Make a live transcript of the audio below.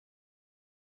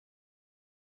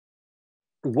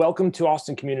Welcome to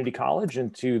Austin Community College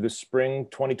and to the Spring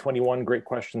 2021 Great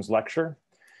Questions Lecture.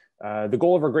 The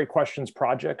goal of our Great Questions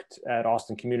project at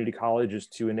Austin Community College is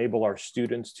to enable our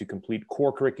students to complete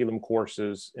core curriculum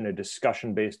courses in a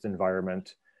discussion-based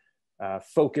environment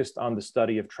focused on the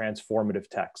study of transformative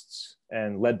texts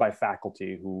and led by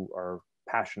faculty who are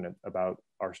passionate about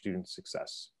our students'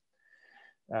 success.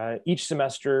 Each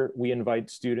semester we invite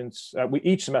speakers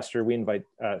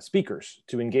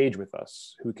to engage with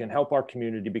us who can help our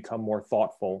community become more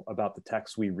thoughtful about the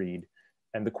texts we read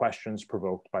and the questions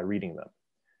provoked by reading them.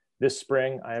 This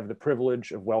spring, I have the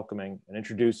privilege of welcoming and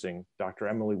introducing Dr.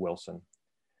 Emily Wilson.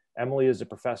 Emily is a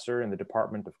professor in the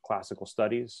Department of Classical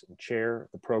Studies and chair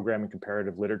of the program in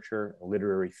Comparative Literature and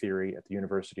Literary Theory at the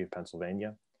University of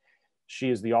Pennsylvania. She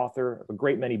is the author of a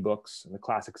great many books and the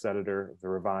classics editor of the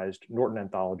revised Norton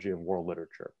Anthology of World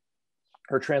Literature.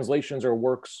 Her translations are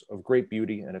works of great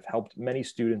beauty and have helped many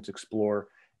students explore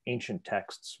ancient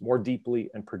texts more deeply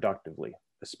and productively,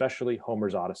 especially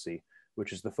Homer's Odyssey,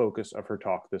 which is the focus of her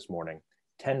talk this morning,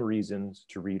 10 Reasons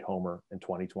to Read Homer in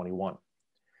 2021.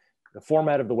 The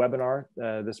format of the webinar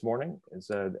this morning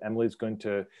is Emily's going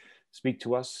to speak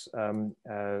to us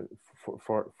for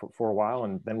a while,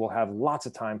 and then we'll have lots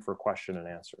of time for question and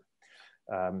answer.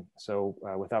 So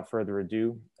without further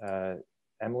ado,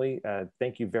 Emily,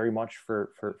 thank you very much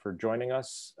for joining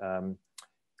us,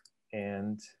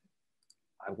 and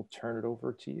I will turn it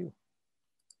over to you.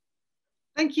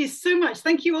 Thank you so much.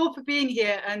 Thank you all for being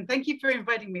here, and thank you for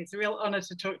inviting me. It's a real honor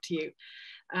to talk to you.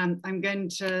 I'm going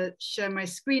to share my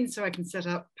screen so I can set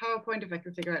up PowerPoint if I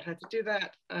can figure out how to do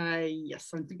that.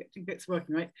 Yes, I think it's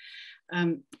working, right?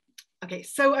 Okay,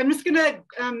 so I'm just gonna,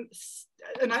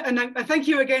 I thank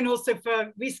you again also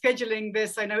for rescheduling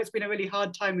this. I know it's been a really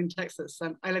hard time in Texas.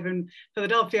 I live in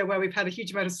Philadelphia where we've had a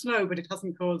huge amount of snow, but it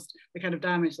hasn't caused the kind of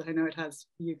damage that I know it has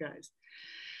for you guys.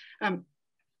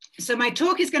 So my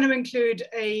talk is going to include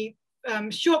a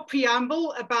short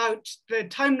preamble about the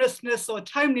timelessness or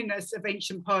timeliness of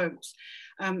ancient poems,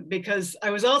 because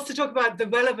I was asked to talk about the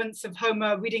relevance of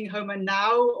Homer, reading Homer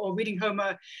now, or reading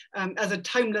Homer as a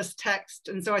timeless text.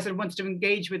 And so I sort of wanted to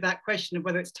engage with that question of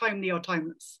whether it's timely or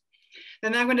timeless.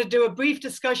 Then I'm going to do a brief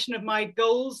discussion of my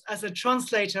goals as a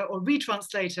translator or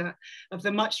retranslator of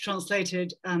the much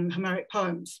translated Homeric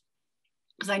poems,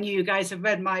 because I knew you guys have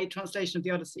read my translation of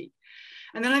the Odyssey.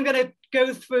 And then I'm going to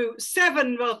go through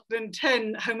 7 rather than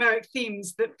 10 Homeric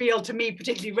themes that feel to me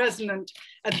particularly resonant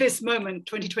at this moment,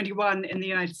 2021 in the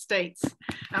United States.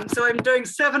 So I'm doing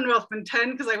 7 rather than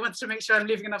 10 because I wanted to make sure I'm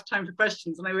leaving enough time for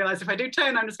questions. And I realized if I do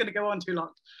 10, I'm just going to go on too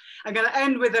long. I'm going to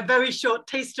end with a very short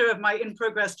taster of my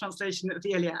in-progress translation of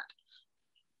the Iliad.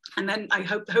 And then I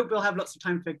hope we'll have lots of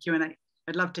time for Q&A.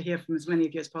 I'd love to hear from as many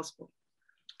of you as possible.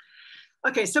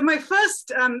 Okay, so my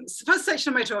first section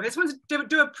of my talk, I just want to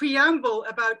do a preamble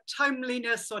about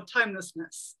timeliness or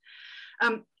timelessness.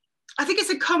 I think it's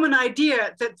a common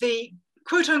idea that the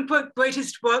quote unquote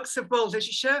greatest works of world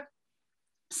literature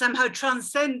somehow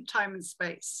transcend time and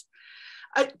space.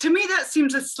 To me, that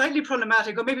seems a slightly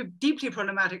problematic or maybe deeply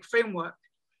problematic framework.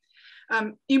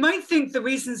 You might think the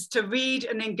reasons to read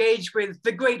and engage with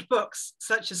the great books,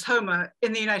 such as Homer,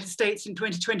 in the United States in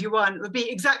 2021 would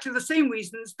be exactly the same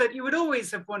reasons that you would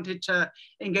always have wanted to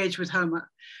engage with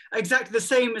Homer. Exactly the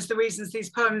same as the reasons these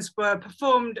poems were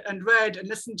performed and read and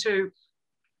listened to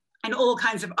in all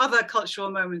kinds of other cultural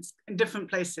moments in different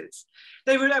places.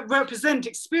 They represent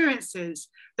experiences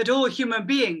that all human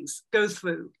beings go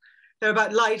through. They're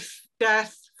about life,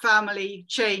 death, family,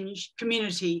 change,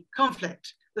 community,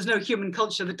 conflict. There's no human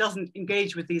culture that doesn't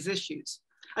engage with these issues.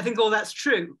 I think all that's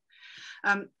true.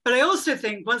 But I also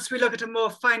think once we look at a more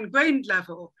fine-grained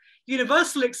level,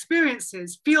 universal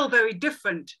experiences feel very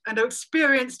different and are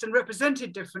experienced and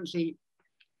represented differently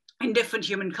in different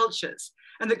human cultures.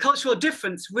 And that cultural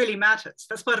difference really matters.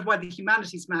 That's part of why the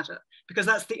humanities matter, because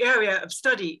that's the area of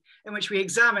study in which we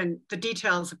examine the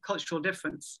details of cultural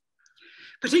difference.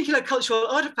 Particular cultural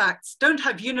artifacts don't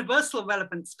have universal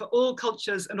relevance for all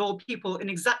cultures and all people in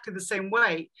exactly the same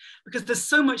way, because there's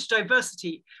so much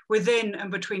diversity within and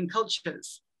between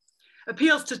cultures.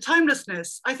 Appeals to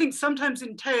timelessness, I think, sometimes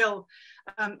entail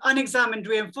unexamined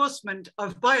reinforcement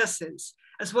of biases,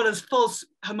 as well as false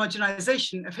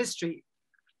homogenization of history.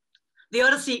 The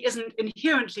Odyssey isn't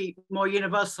inherently more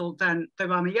universal than the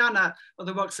Ramayana or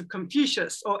the works of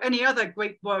Confucius or any other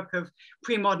great work of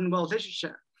pre-modern world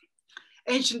literature.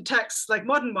 Ancient texts, like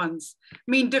modern ones,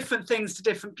 mean different things to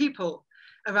different people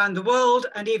around the world,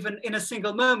 and even in a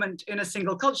single moment, in a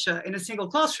single culture, in a single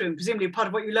classroom. Presumably part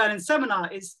of what you learn in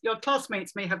seminar is your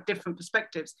classmates may have different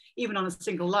perspectives, even on a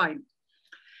single line.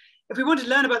 if we want to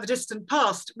learn about the distant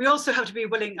past, we also have to be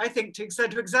willing, I think, to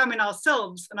examine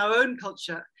ourselves and our own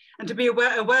culture, and to be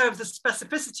aware of the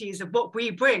specificities of what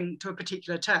we bring to a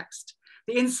particular text,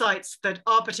 the insights that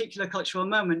our particular cultural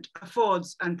moment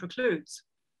affords and precludes.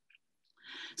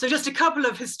 So just a couple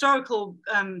of historical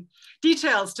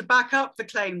details to back up the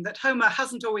claim that Homer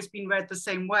hasn't always been read the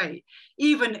same way,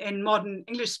 even in modern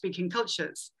English-speaking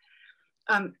cultures.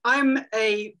 I'm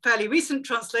a fairly recent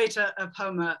translator of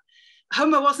Homer.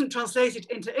 Homer wasn't translated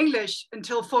into English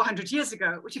until 400 years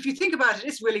ago, which, if you think about it,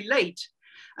 is really late.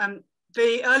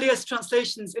 The earliest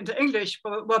translations into English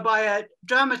were by a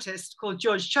dramatist called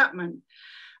George Chapman.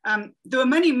 There were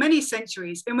many, many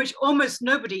centuries in which almost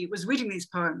nobody was reading these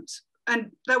poems.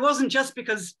 And that wasn't just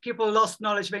because people lost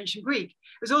knowledge of ancient Greek.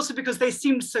 It was also because they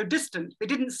seemed so distant. They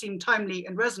didn't seem timely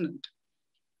and resonant.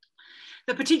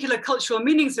 The particular cultural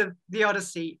meanings of the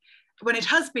Odyssey, when it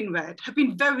has been read, have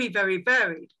been very, very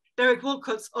varied. Derek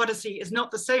Walcott's Odyssey is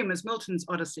not the same as Milton's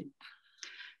Odyssey.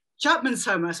 Chapman's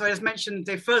Homer, so I just mentioned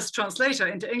the first translator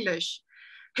into English,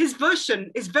 his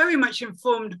version is very much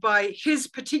informed by his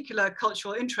particular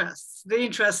cultural interests, the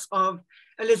interests of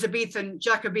Elizabethan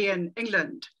Jacobean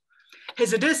England.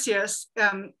 His Odysseus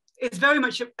is very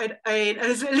much an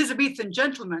Elizabethan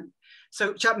gentleman.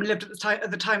 So Chapman lived at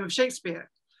the time of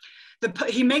Shakespeare.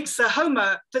 He makes a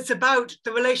Homer that's about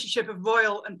the relationship of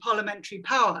royal and parliamentary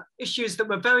power, issues that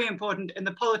were very important in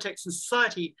the politics and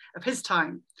society of his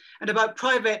time, and about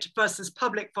private versus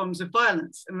public forms of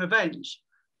violence and revenge.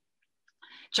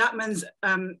 Chapman's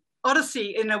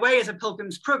Odyssey, in a way, is a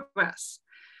pilgrim's progress.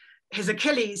 His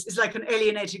Achilles is like an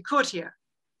alienated courtier.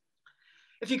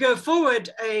 If you go forward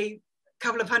a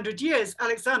couple of hundred years,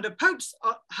 Alexander Pope's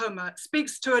Homer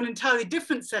speaks to an entirely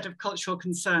different set of cultural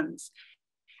concerns.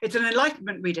 It's an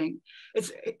Enlightenment reading.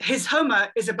 His Homer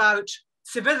is about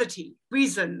civility,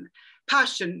 reason,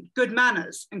 passion, good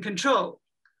manners, and control.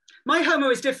 My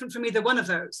Homer is different from either one of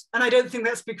those. And I don't think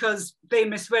that's because they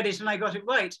misread it and I got it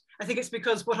right. I think it's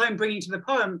because what I'm bringing to the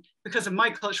poem, because of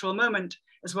my cultural moment,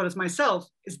 as well as myself,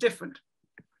 is different.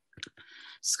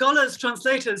 Scholars,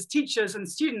 translators, teachers, and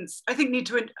students, I think, need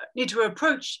to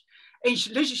approach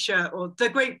ancient literature or the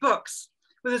great books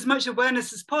with as much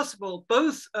awareness as possible,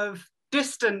 both of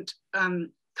distant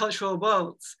cultural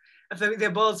worlds, of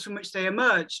the worlds from which they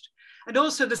emerged, and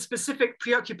also the specific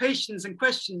preoccupations and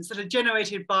questions that are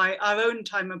generated by our own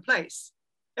time and place.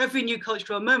 Every new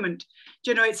cultural moment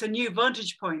generates a new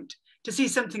vantage point to see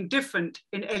something different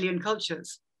in alien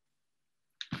cultures.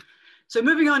 So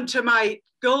moving on to my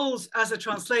goals as a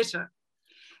translator.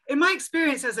 In my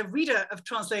experience as a reader of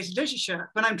translated literature,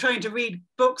 when I'm trying to read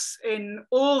books in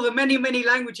all the many, many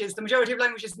languages, the majority of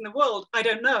languages in the world, I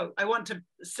don't know. I want to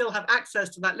still have access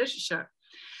to that literature.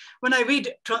 When I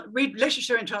read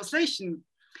literature in translation,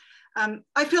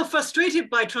 I feel frustrated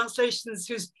by translations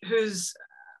whose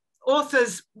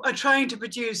authors are trying to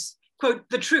produce, quote,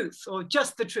 the truth or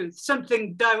just the truth,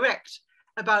 something direct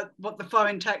about what the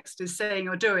foreign text is saying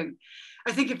or doing.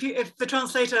 I think if the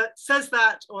translator says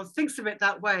that or thinks of it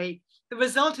that way, the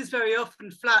result is very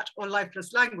often flat or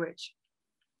lifeless language.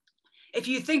 If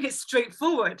you think it's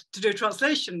straightforward to do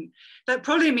translation, that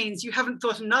probably means you haven't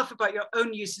thought enough about your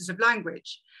own uses of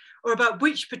language, or about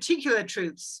which particular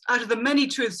truths, out of the many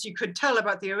truths you could tell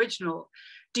about the original,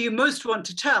 do you most want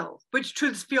to tell? Which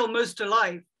truths feel most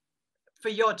alive for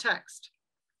your text?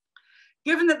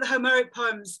 Given that the Homeric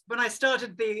poems, when I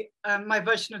started my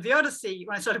version of the Odyssey,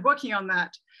 when I started working on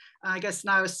that, I guess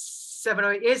now 7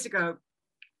 or 8 years ago,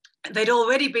 they'd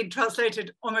already been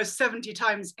translated almost 70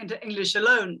 times into English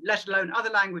alone, let alone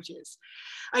other languages.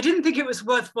 I didn't think it was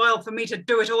worthwhile for me to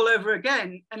do it all over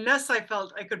again, unless I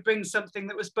felt I could bring something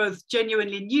that was both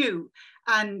genuinely new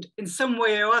and in some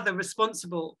way or other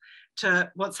responsible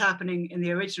to what's happening in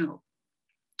the original.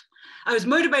 I was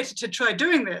motivated to try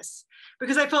doing this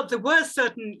because I felt there were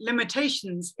certain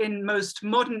limitations in most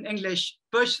modern English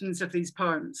versions of these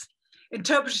poems,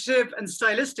 interpretative and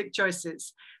stylistic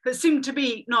choices that seemed to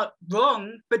be not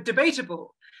wrong, but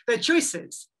debatable. They're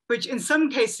choices, which in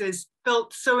some cases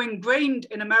felt so ingrained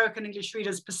in American English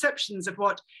readers' perceptions of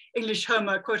what English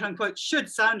Homer, quote unquote, should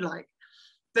sound like,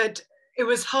 that it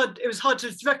was hard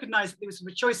to recognize that these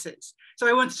were choices. So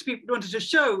I wanted to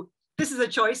show this is a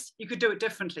choice, you could do it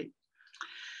differently.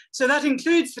 So that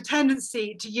includes the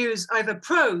tendency to use either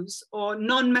prose or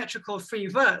non-metrical free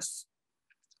verse,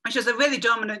 which is a really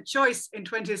dominant choice in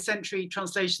 20th century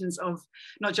translations of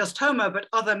not just Homer, but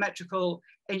other metrical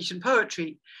ancient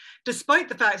poetry, despite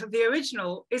the fact that the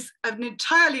original is an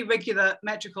entirely regular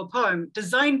metrical poem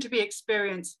designed to be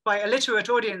experienced by illiterate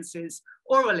audiences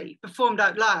orally, performed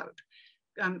out loud.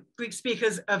 Greek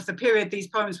speakers of the period these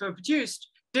poems were produced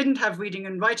didn't have reading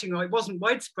and writing, or it wasn't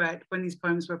widespread when these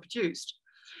poems were produced.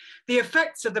 The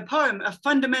effects of the poem are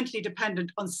fundamentally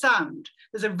dependent on sound.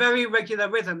 There's a very regular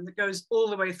rhythm that goes all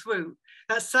the way through.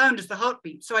 That sound is the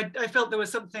heartbeat. So I felt there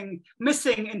was something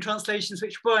missing in translations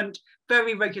which weren't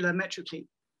very regular metrically.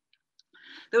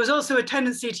 There was also a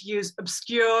tendency to use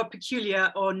obscure,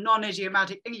 peculiar, or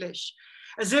non-idiomatic English,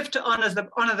 as if to honor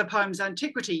the poem's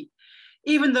antiquity,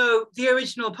 even though the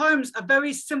original poems are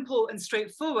very simple and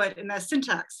straightforward in their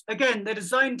syntax. Again, they're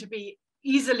designed to be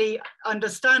easily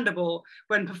understandable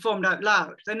when performed out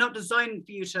loud. They're not designed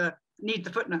for you to need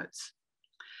the footnotes.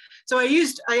 So I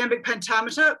used iambic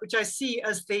pentameter, which I see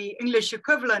as the English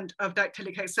equivalent of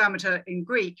dactylic hexameter in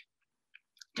Greek,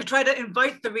 to try to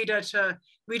invite the reader to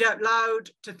read out loud,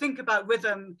 to think about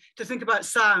rhythm, to think about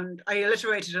sound. I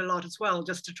alliterated a lot as well,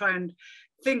 just to try and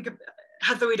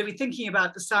have the reader be thinking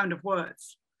about the sound of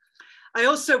words. I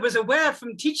also was aware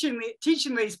from teaching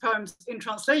these poems in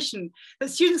translation that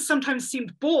students sometimes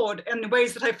seemed bored in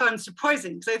ways that I found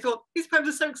surprising, because I thought, these poems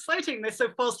are so exciting, they're so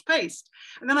fast paced.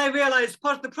 And then I realized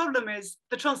part of the problem is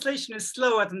the translation is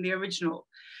slower than the original.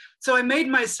 So I made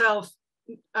myself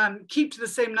keep to the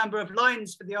same number of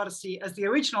lines for the Odyssey as the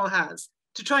original has,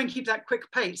 to try and keep that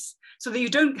quick pace so that you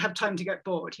don't have time to get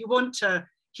bored. You want to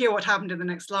hear what happened in the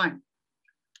next line.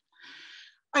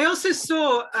 I also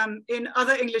saw in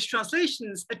other English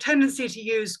translations a tendency to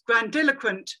use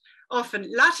grandiloquent, often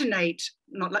Latinate,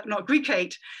 not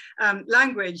Greekate,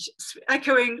 language,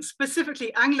 echoing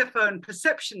specifically Anglophone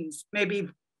perceptions, maybe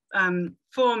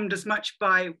formed as much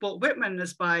by Walt Whitman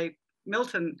as by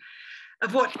Milton,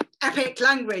 of what epic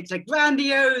language, like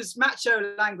grandiose,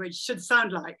 macho language should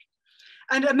sound like.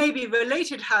 And a maybe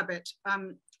related habit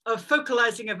of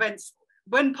focalizing events,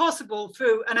 when possible,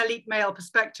 through an elite male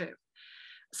perspective,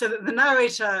 so that the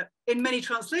narrator in many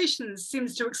translations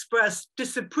seems to express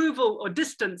disapproval or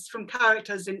distance from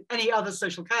characters in any other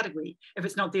social category. If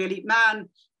it's not the elite man,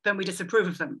 then we disapprove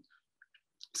of them.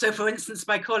 So for instance,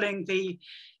 by calling the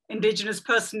indigenous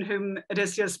person whom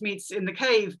Odysseus meets in the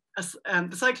cave,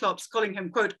 the Cyclops, calling him,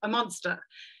 quote, a monster.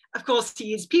 Of course,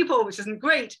 he is people, which isn't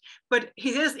great, but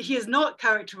he is not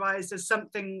characterized as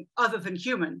something other than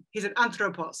human. He's an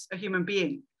anthropos, a human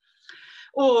being.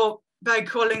 Or by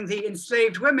calling the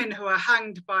enslaved women who are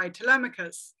hanged by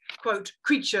Telemachus, quote,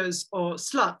 creatures or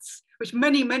sluts, which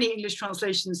many, many English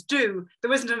translations do.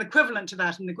 There isn't an equivalent to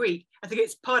that in the Greek. I think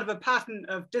it's part of a pattern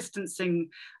of distancing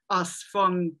us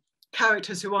from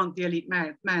characters who aren't the elite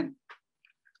men.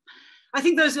 I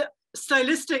think those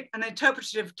stylistic and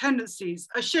interpretative tendencies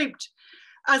are shaped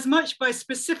as much by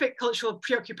specific cultural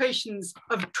preoccupations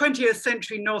of 20th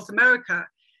century North America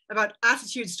about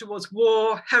attitudes towards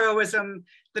war, heroism,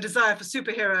 the desire for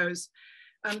superheroes,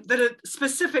 that are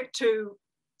specific to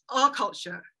our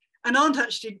culture and aren't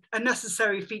actually a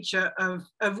necessary feature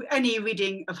of any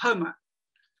reading of Homer.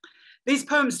 These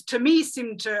poems, to me,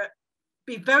 seem to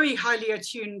be very highly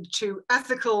attuned to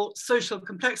ethical, social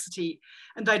complexity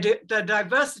and the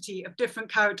diversity of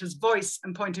different characters' voice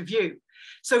and point of view.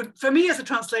 So for me as a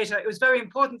translator, it was very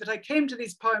important that I came to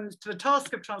these poems, to the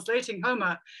task of translating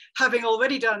Homer, having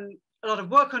already done a lot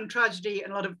of work on tragedy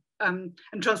and a lot of and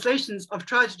translations of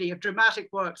tragedy, of dramatic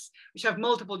works, which have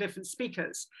multiple different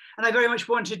speakers. And I very much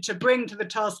wanted to bring to the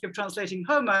task of translating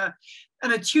Homer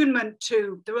an attunement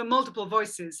to, there were multiple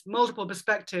voices, multiple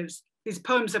perspectives. These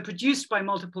poems are produced by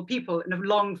multiple people in a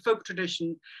long folk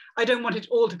tradition. I don't want it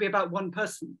all to be about one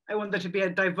person. I want there to be a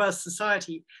diverse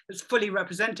society that's fully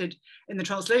represented in the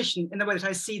translation in the way that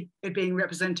I see it being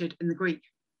represented in the Greek.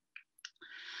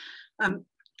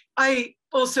 I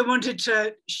also wanted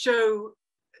to show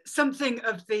something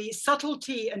of the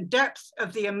subtlety and depth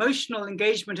of the emotional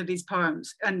engagement of these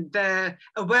poems and their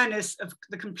awareness of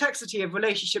the complexity of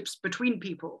relationships between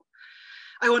people.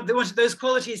 I wanted those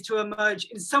qualities to emerge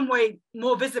in some way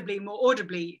more visibly, more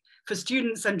audibly for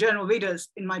students and general readers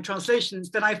in my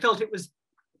translations than I felt it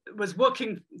was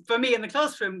working for me in the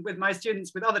classroom with my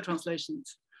students with other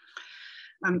translations.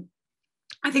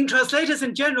 I think translators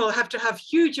in general have to have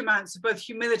huge amounts of both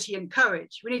humility and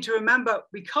courage. We need to remember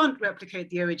we can't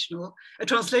replicate the original. A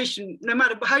translation, no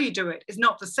matter how you do it, is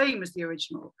not the same as the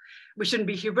original. We shouldn't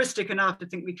be hubristic enough to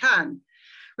think we can.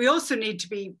 We also need to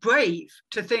be brave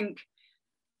to think,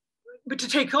 but to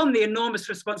take on the enormous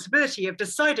responsibility of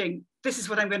deciding, this is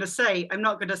what I'm going to say. I'm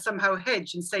not going to somehow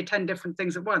hedge and say 10 different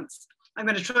things at once. I'm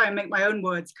going to try and make my own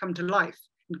words come to life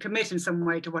and commit in some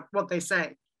way to what they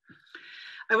say.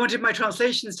 I wanted my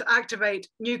translations to activate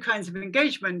new kinds of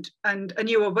engagement and a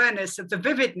new awareness of the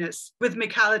vividness,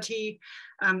 rhythmicality,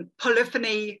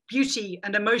 polyphony, beauty,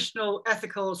 and emotional,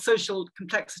 ethical, social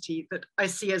complexity that I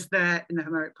see as there in the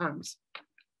Homeric poems.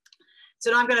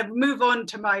 So now I'm going to move on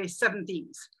to my 7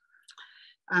 themes,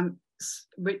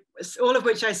 all of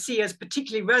which I see as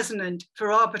particularly resonant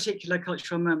for our particular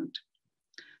cultural moment.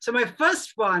 So my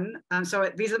first one, so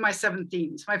these are my 7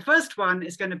 themes. My first one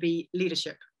is going to be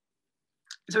leadership.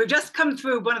 So we've just come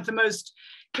through one of the most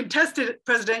contested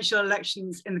presidential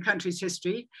elections in the country's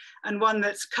history, and one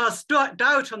that's cast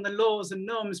doubt on the laws and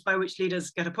norms by which leaders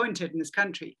get appointed in this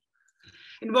country.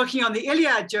 In working on the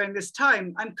Iliad during this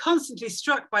time, I'm constantly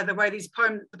struck by the way the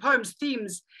poem's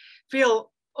themes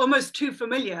feel almost too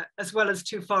familiar as well as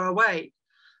too far away.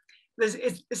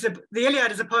 The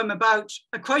Iliad is a poem about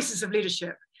a crisis of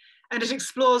leadership, and it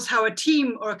explores how a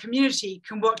team or a community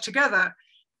can work together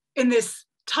in this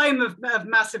time of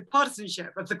massive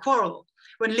partisanship, of the quarrel,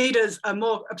 when leaders are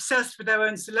more obsessed with their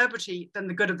own celebrity than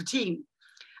the good of the team.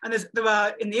 And there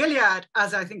are, in the Iliad,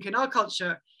 as I think in our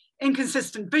culture,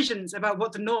 inconsistent visions about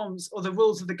what the norms or the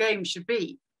rules of the game should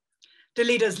be. Do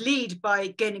leaders lead by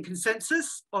gaining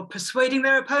consensus, or persuading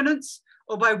their opponents,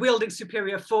 or by wielding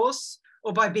superior force,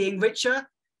 or by being richer?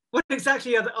 What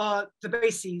exactly are the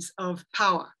bases of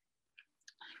power?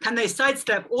 Can they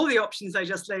sidestep all the options I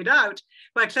just laid out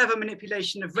by clever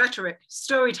manipulation of rhetoric,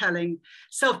 storytelling,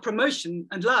 self-promotion,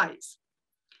 and lies?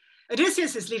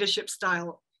 Odysseus's leadership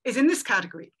style is in this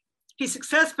category. He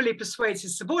successfully persuades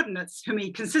his subordinates, whom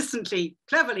he consistently,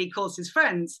 cleverly calls his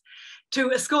friends,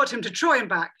 to escort him to Troy and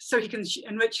back so he can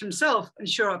enrich himself and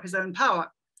shore up his own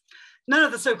power. None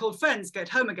of the so-called friends get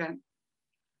home again.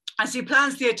 As he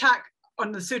plans the attack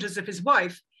on the suitors of his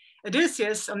wife,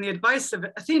 Odysseus, on the advice of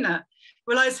Athena,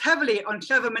 relies heavily on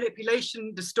clever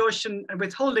manipulation, distortion, and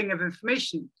withholding of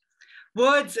information.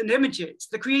 Words and images,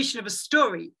 the creation of a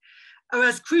story, are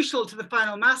as crucial to the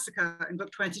final massacre in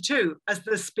book 22 as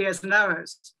the spears and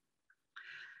arrows.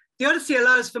 The Odyssey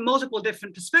allows for multiple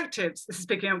different perspectives. This is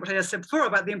picking up what I just said before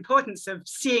about the importance of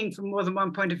seeing from more than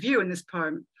one point of view in this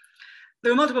poem.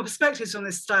 There are multiple perspectives on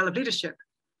this style of leadership.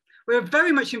 We're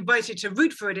very much invited to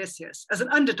root for Odysseus as an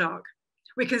underdog.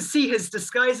 We can see his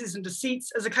disguises and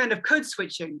deceits as a kind of code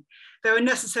switching. They're a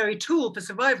necessary tool for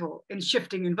survival in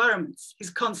shifting environments. He's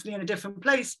constantly in a different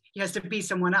place. He has to be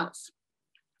someone else.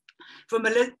 From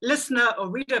a listener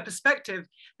or reader perspective,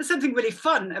 there's something really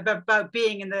fun about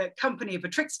being in the company of a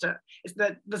trickster. It's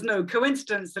that there's no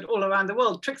coincidence that all around the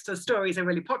world, trickster stories are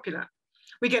really popular.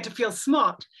 We get to feel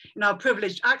smart in our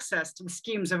privileged access to the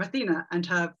schemes of Athena and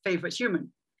her favorite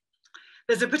human.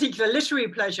 There's a particular literary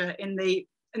pleasure in the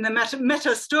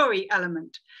meta story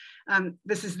element.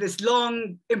 This is this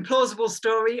long, implausible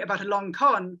story about a long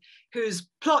con whose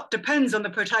plot depends on the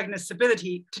protagonist's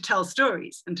ability to tell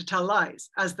stories and to tell lies,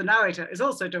 as the narrator is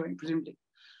also doing, presumably.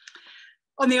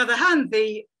 On the other hand,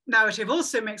 the narrative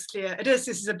also makes clear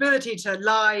Odysseus' ability to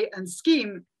lie and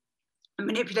scheme and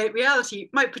manipulate reality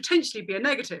might potentially be a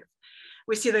negative.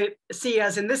 We see,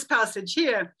 as in this passage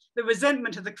here, the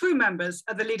resentment of the crew members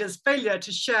at the leader's failure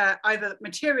to share either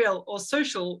material or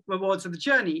social rewards of the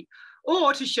journey,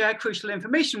 or to share crucial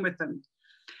information with them.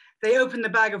 They open the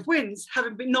bag of wins,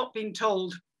 having not been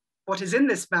told what is in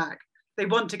this bag. They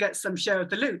want to get some share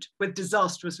of the loot with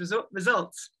disastrous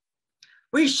results.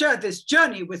 We shared this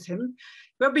journey with him,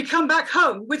 but we come back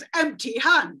home with empty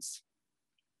hands.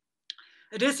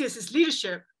 Odysseus'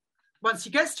 leadership, once he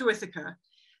gets to Ithaca,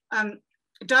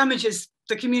 damages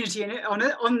the community on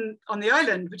the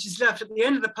island, which is left at the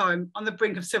end of the poem on the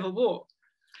brink of civil war.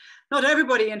 Not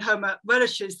everybody in Homer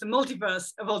relishes the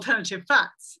multiverse of alternative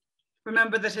facts.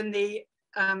 Remember that in the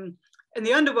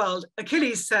underworld,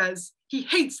 Achilles says he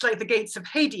hates like the gates of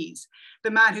Hades,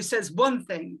 the man who says one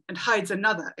thing and hides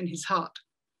another in his heart.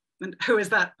 And who is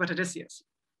that but Odysseus?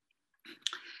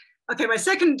 Okay, my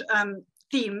second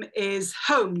theme is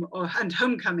home and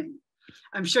homecoming.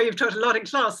 I'm sure you've taught a lot in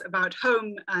class about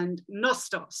home and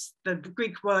nostos, the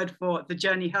Greek word for the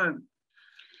journey home.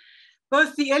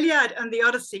 Both the Iliad and the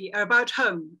Odyssey are about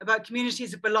home, about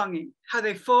communities of belonging, how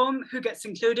they form, who gets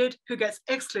included, who gets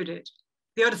excluded.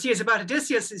 The Odyssey is about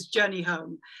Odysseus' journey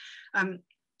home.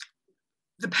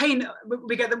 The pain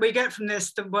we get from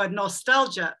this, the word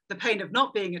nostalgia, the pain of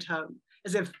not being at home,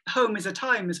 as if home is a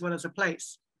time as well as a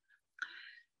place.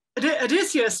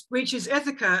 Odysseus reaches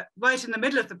Ithaca right in the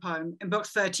middle of the poem in book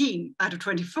 13 out of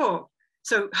 24.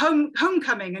 So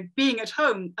homecoming and being at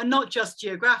home are not just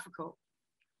geographical.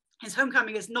 His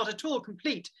homecoming is not at all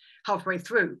complete halfway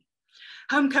through.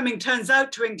 Homecoming turns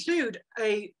out to include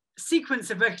a sequence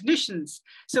of recognitions.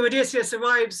 So Odysseus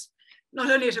arrives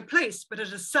not only at a place, but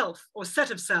at a self or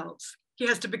set of selves. He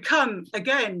has to become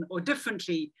again or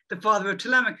differently the father of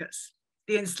Telemachus,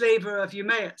 the enslaver of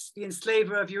Eumaeus, the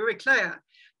enslaver of Euryclea,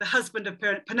 the husband of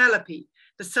Penelope,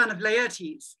 the son of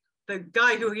Laertes, the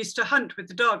guy who used to hunt with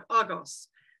the dog Argos,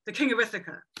 the king of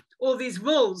Ithaca. All these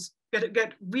roles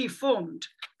get reformed,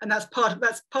 and that's part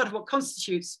of what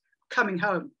constitutes coming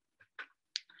home.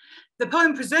 The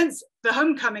poem presents the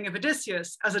homecoming of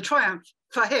Odysseus as a triumph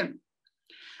for him.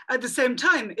 At the same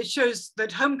time, it shows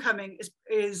that homecoming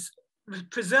is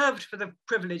preserved for the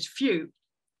privileged few.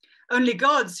 Only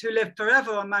gods who live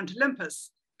forever on Mount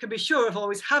Olympus can be sure of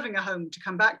always having a home to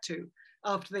come back to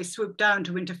after they swoop down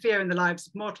to interfere in the lives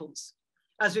of mortals.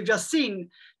 As we've just seen,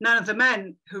 none of the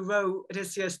men who row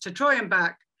Odysseus to Troy and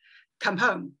back come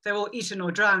home. They're all eaten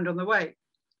or drowned on the way.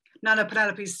 None of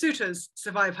Penelope's suitors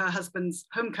survive her husband's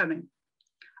homecoming.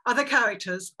 Other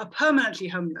characters are permanently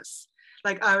homeless,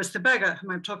 like Iris the beggar,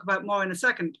 whom I'll talk about more in a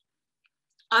second.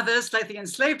 Others, like the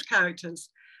enslaved characters,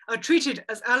 are treated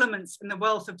as elements in the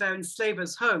wealth of their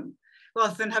enslaver's home,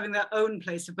 rather than having their own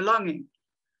place of belonging.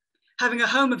 Having a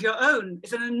home of your own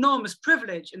is an enormous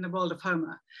privilege in the world of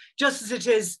Homer, just as it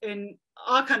is in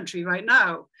our country right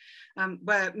now,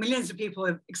 where millions of people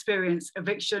have experienced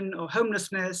eviction or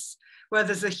homelessness, where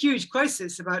there's a huge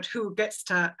crisis about who gets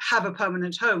to have a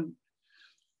permanent home.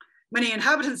 Many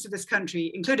inhabitants of this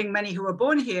country, including many who were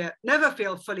born here, never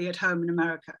feel fully at home in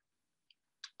America.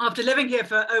 After living here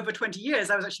for over 20 years,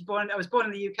 I was born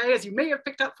in the UK, as you may have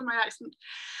picked up from my accent.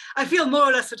 I feel more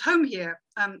or less at home here,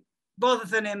 rather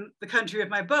than in the country of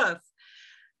my birth.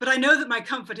 But I know that my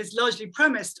comfort is largely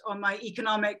premised on my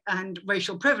economic and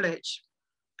racial privilege.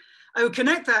 I would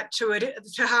connect that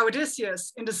to how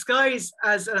Odysseus, in disguise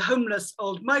as a homeless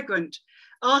old migrant,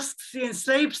 asks the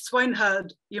enslaved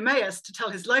swineherd Eumaeus to tell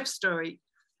his life story.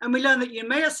 And we learn that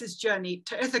Eumaeus's journey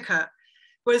to Ithaca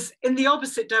was in the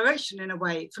opposite direction in a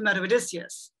way from that of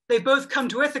Odysseus. They've both come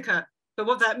to Ithaca, but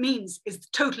what that means is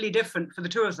totally different for the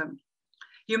two of them.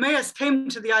 Eumaeus came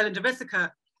to the island of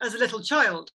Ithaca as a little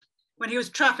child when he was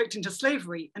trafficked into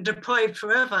slavery and deprived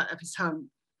forever of his home.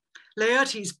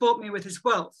 Laertes bought me with his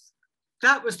wealth.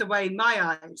 That was the way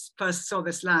my eyes first saw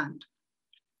this land.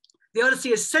 The Odyssey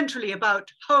is centrally about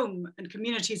home and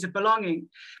communities of belonging,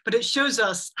 but it shows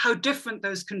us how different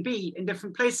those can be in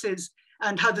different places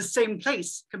and how the same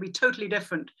place can be totally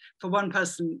different for one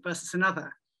person versus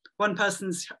another. One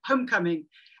person's homecoming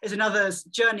is another's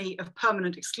journey of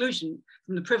permanent exclusion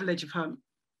from the privilege of home.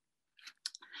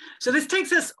 So this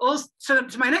takes us also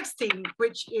to my next theme,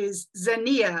 which is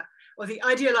xenia, or the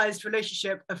idealized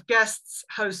relationship of guests,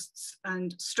 hosts,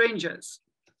 and strangers.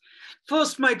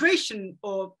 Forced migration,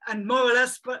 and more or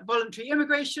less voluntary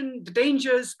immigration, the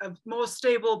dangers of more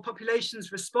stable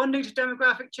populations responding to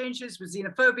demographic changes with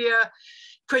xenophobia,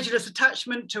 credulous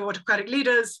attachment to autocratic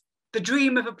leaders, the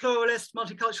dream of a pluralist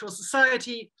multicultural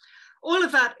society, all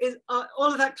of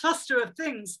that cluster of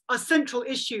things are central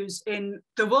issues in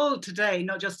the world today,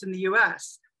 not just in the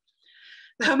US.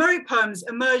 The Homeric poems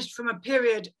emerged from a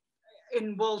period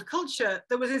in world culture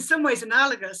that was in some ways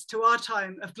analogous to our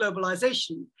time of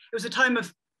globalization. It was a time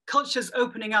of cultures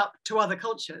opening up to other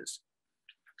cultures.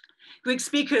 Greek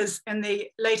speakers in the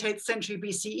late 8th century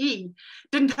BCE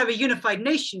didn't have a unified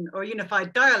nation or a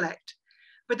unified dialect,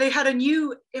 but they had a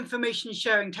new information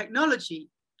sharing technology,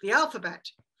 the alphabet,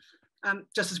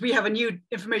 just as we have a new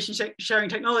information sharing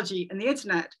technology in the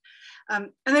internet.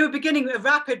 And they were beginning a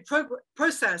rapid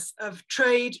process of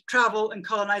trade, travel, and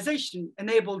colonization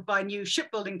enabled by new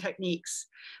shipbuilding techniques.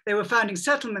 They were founding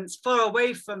settlements far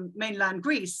away from mainland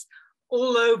Greece,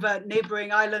 all over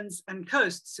neighboring islands and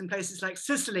coasts in places like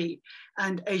Sicily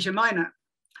and Asia Minor.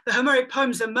 The Homeric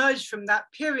poems emerged from that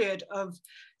period of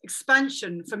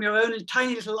expansion from your own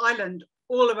tiny little island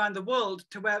all around the world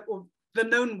to where, or the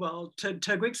known world to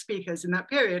Greek speakers in that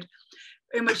period,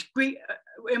 in which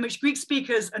Greek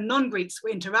speakers and non-Greeks were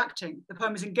interacting. The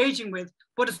poem is engaging with,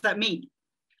 what does that mean?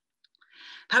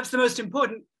 Perhaps the most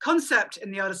important concept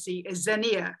in the Odyssey is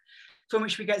xenia, from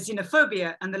which we get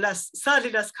xenophobia and the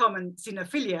sadly less common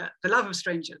xenophilia, the love of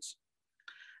strangers.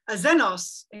 A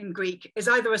xenos in Greek is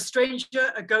either a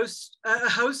stranger, a ghost, a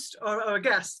host, or a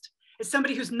guest. It's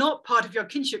somebody who's not part of your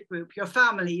kinship group, your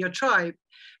family, your tribe,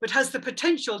 but has the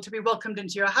potential to be welcomed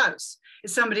into your house.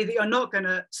 It's somebody that you're not going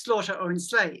to slaughter or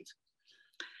enslave.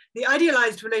 The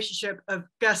idealized relationship of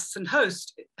guests and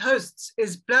hosts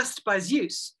is blessed by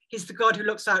Zeus. He's the god who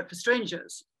looks out for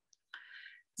strangers.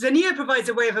 Xenia provides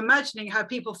a way of imagining how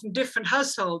people from different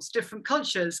households, different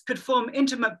cultures could form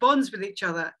intimate bonds with each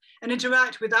other and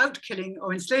interact without killing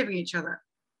or enslaving each other.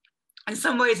 In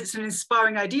some ways, it's an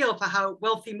inspiring ideal for how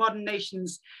wealthy modern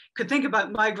nations could think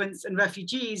about migrants and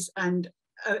refugees and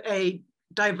a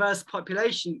diverse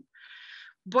population.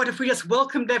 What if we just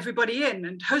welcomed everybody in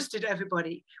and hosted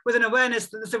everybody with an awareness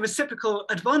that there's a reciprocal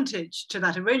advantage to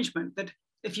that arrangement, that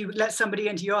if you let somebody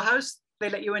into your house, they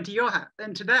let you into your house,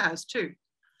 into their house too.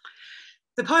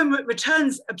 The poem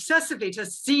returns obsessively to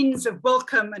scenes of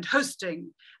welcome and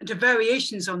hosting and to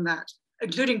variations on that,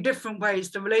 including different ways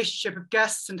the relationship of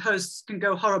guests and hosts can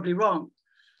go horribly wrong.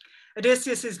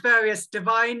 Odysseus's various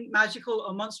divine, magical,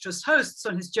 or monstrous hosts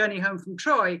on his journey home from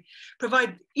Troy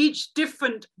provide each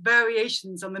different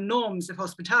variations on the norms of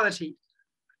hospitality.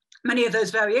 Many of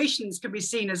those variations can be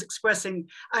seen as expressing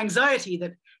anxiety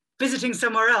that visiting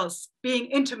somewhere else, being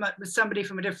intimate with somebody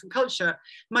from a different culture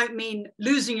might mean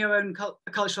losing your own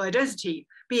cultural identity,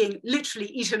 being literally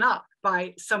eaten up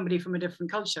by somebody from a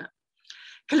different culture.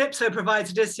 Calypso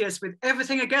provides Odysseus with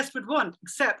everything a guest would want,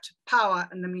 except power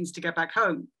and the means to get back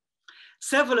home.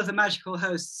 Several of the magical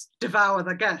hosts devour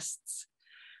the guests.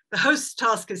 The host's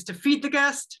task is to feed the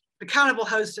guest. The cannibal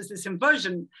host is this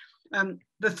inversion,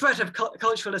 the threat of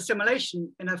cultural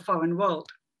assimilation in a foreign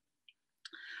world.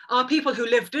 Are people who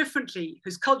live differently,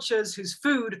 whose cultures, whose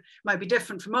food might be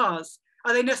different from ours,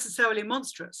 are they necessarily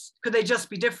monstrous? Could they just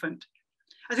be different?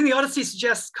 I think the Odyssey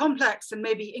suggests complex and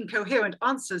maybe incoherent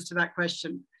answers to that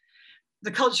question.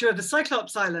 The culture of the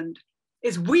Cyclops island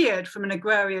is weird from an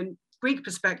agrarian Greek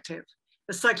perspective.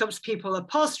 The Cyclops people are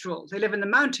pastoral, they live in the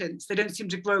mountains, they don't seem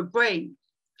to grow grain.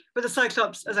 But the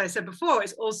Cyclops, as I said before,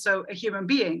 is also a human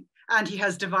being and he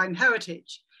has divine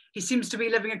heritage. He seems to be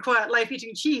living a quiet life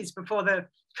eating cheese before the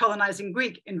colonizing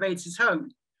Greek invades his home.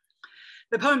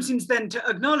 The poem seems then to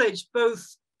acknowledge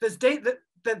both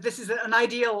that this is an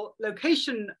ideal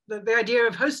location, the idea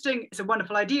of hosting is a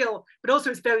wonderful ideal, but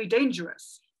also it's very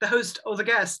dangerous. The host or the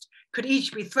guest could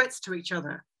each be threats to each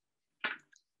other.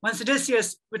 Once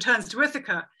Odysseus returns to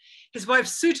Ithaca, his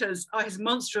wife's suitors are his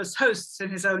monstrous hosts in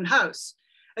his own house.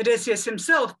 Odysseus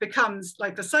himself becomes,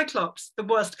 like the Cyclops, the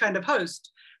worst kind of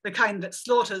host, the kind that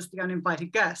slaughters the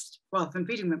uninvited guest rather than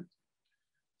feeding them.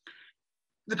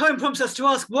 The poem prompts us to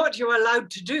ask what you're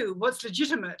allowed to do, what's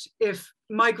legitimate if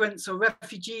migrants or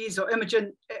refugees or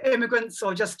immigrants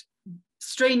or just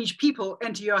strange people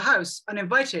enter your house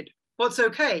uninvited. What's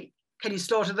okay? Can you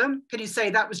slaughter them? Can you say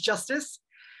that was justice?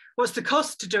 What's the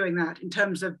cost to doing that in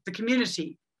terms of the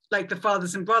community, like the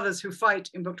fathers and brothers who fight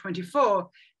in book 24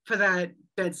 for their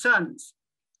dead sons?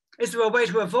 Is there a way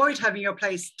to avoid having your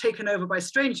place taken over by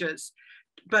strangers,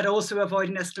 but also avoid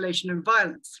an escalation in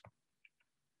violence?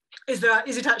 Is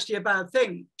it actually a bad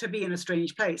thing to be in a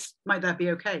strange place? Might that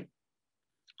be okay?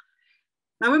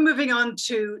 Now we're moving on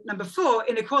to number 4,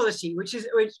 inequality,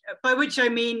 by which I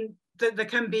mean that there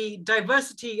can be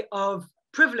diversity of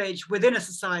privilege within a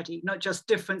society, not just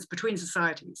difference between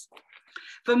societies.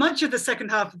 For much of the second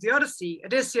half of the Odyssey,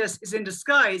 Odysseus is in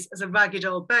disguise as a ragged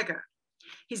old beggar.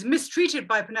 He's mistreated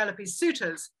by Penelope's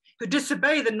suitors, who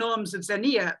disobey the norms of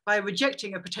Xenia by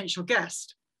rejecting a potential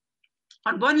guest.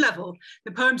 On one level,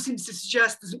 the poem seems to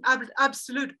suggest there's an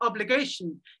absolute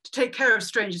obligation to take care of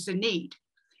strangers in need.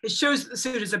 It shows that the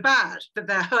suitors are bad, that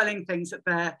they're hurling things at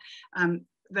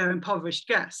their impoverished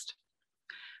guest.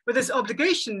 But this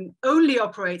obligation only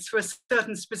operates for a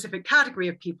certain specific category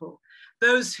of people,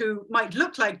 those who might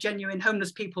look like genuine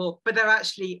homeless people, but they're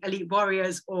actually elite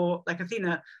warriors or, like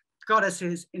Athena,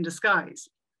 goddesses in disguise.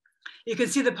 You can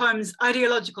see the poem's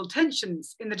ideological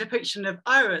tensions in the depiction of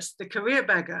Iris, the career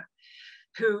beggar,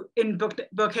 who in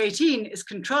book 18 is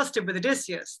contrasted with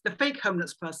Odysseus, the fake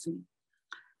homeless person.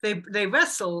 They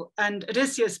wrestle and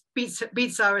Odysseus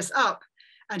beats Iris up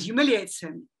and humiliates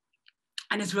him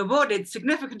and is rewarded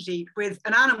significantly with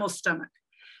an animal stomach.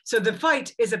 So the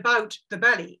fight is about the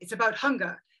belly, it's about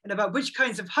hunger and about which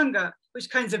kinds of hunger, which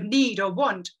kinds of need or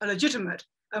want are legitimate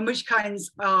and which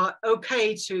kinds are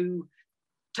okay to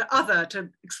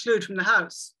exclude from the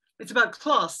house. It's about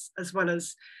class as well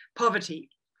as poverty.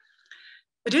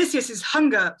 Odysseus's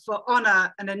hunger for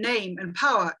honor and a name and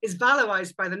power is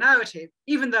valorized by the narrative,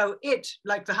 even though it,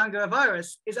 like the hunger of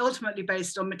Iris, is ultimately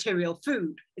based on material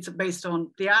food. It's based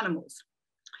on the animals.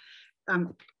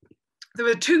 There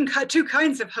are two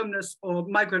kinds of homeless or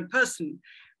migrant person,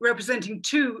 representing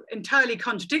two entirely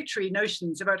contradictory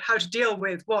notions about how to deal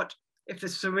with what, if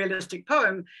this was a realistic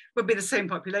poem, would be the same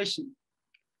population.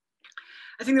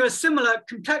 I think there are similar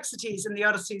complexities in the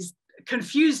Odyssey's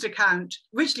confused account,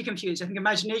 richly confused. I think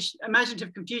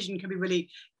imaginative confusion can be really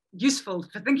useful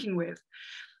for thinking with,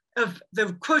 of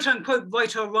the quote unquote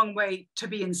right or wrong way to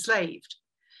be enslaved.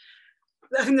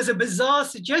 I think there's a bizarre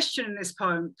suggestion in this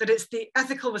poem that it's the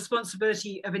ethical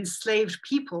responsibility of enslaved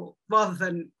people rather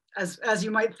than, as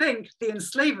you might think, the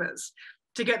enslavers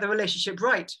to get the relationship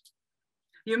right.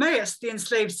 Eumaeus, the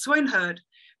enslaved swineherd,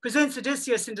 presents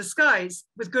Odysseus in disguise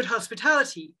with good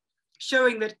hospitality,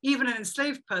 showing that even an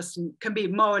enslaved person can be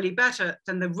morally better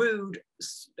than the rude,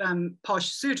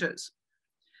 posh suitors.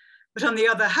 But on the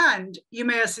other hand,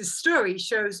 Eumaeus's story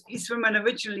shows he's from an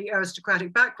originally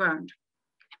aristocratic background.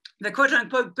 The quote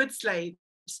unquote good slaves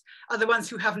are the ones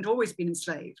who haven't always been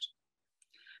enslaved.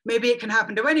 Maybe it can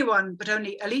happen to anyone, but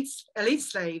only elite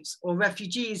slaves or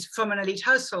refugees from an elite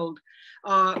household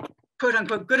are quote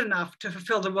unquote good enough to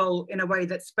fulfill the role in a way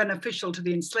that's beneficial to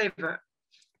the enslaver.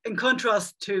 In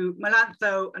contrast to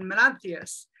Melantho and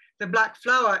Melanthius, the black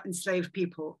flower enslaved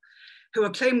people who were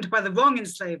claimed by the wrong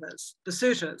enslavers, the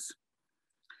suitors.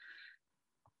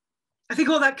 I think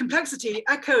all that complexity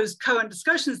echoes current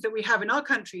discussions that we have in our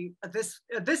country at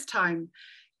this time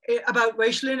about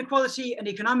racial inequality and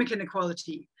economic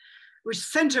inequality, which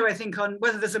center, I think, on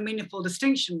whether there's a meaningful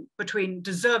distinction between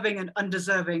deserving and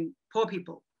undeserving poor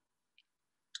people.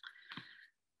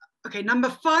 Okay, number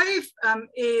 5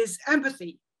 is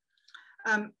empathy.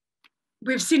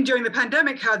 We've seen during the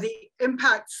pandemic how the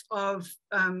impacts of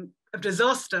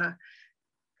disaster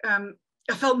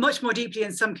are felt much more deeply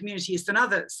in some communities than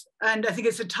others. And I think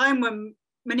it's a time when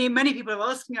many people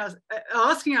are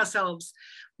asking ourselves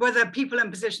whether people in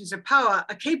positions of power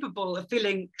are capable of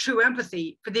feeling true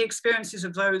empathy for the experiences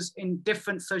of those in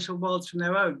different social worlds from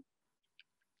their own.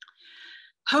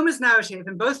 Homer's narrative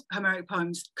in both Homeric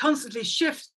poems constantly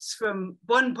shifts from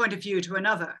one point of view to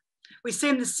another. We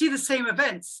seem to see the same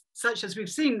events, such as we've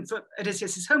seen for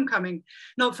Odysseus' homecoming,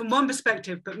 not from one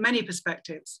perspective, but many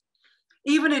perspectives.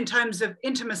 Even in times of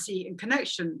intimacy and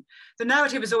connection, the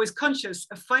narrative is always conscious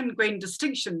of fine-grained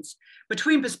distinctions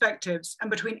between perspectives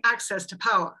and between access to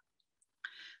power.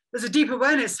 There's a deep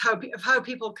awareness of how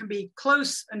people can be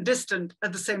close and distant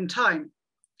at the same time.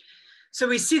 So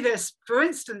we see this, for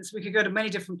instance, we could go to many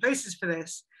different places for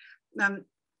this,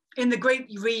 in the great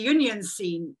reunion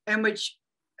scene in which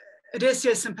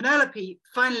Odysseus and Penelope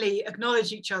finally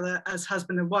acknowledge each other as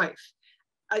husband and wife.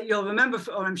 You'll remember,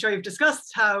 or I'm sure you've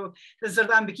discussed, how there's sort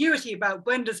of ambiguity about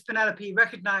when does Penelope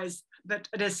recognize that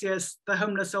Odysseus, the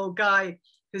homeless old guy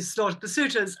who's slaughtered the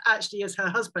suitors, actually is her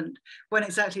husband? When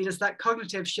exactly does that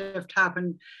cognitive shift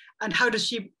happen? And how does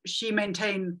she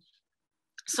maintain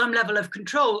some level of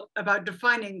control about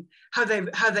defining how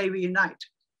they reunite?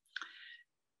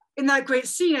 In that great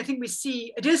scene, I think we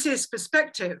see Odysseus'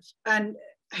 perspective, and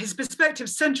his perspective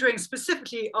centering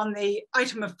specifically on the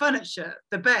item of furniture,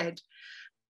 the bed,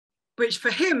 which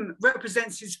for him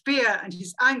represents his fear and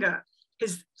his anger,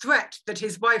 his threat that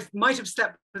his wife might have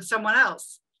slept with someone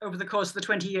else over the course of the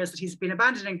 20 years that he's been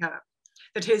abandoning her,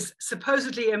 that his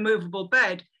supposedly immovable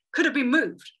bed could have been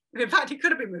moved. In fact, it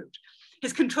could have been moved.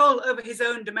 His control over his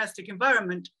own domestic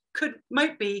environment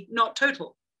might be not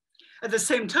total. At the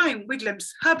same time, we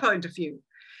glimpse her point of view.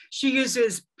 She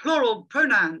uses plural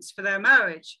pronouns for their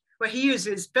marriage, where he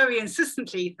uses very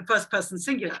insistently the first person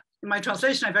singular. In my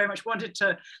translation, I very much wanted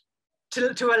to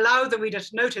allow the reader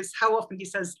to notice how often he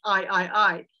says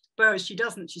I, whereas she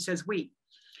doesn't, she says we.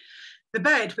 The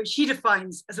bed, which he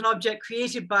defines as an object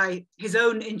created by his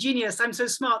own ingenious, I'm so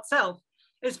smart self,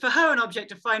 is for her an object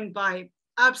defined by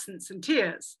absence and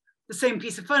tears. The same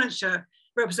piece of furniture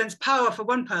represents power for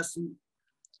one person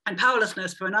and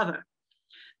powerlessness for another.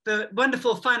 The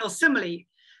wonderful final simile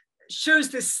shows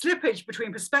this slippage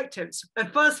between perspectives.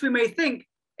 At first we may think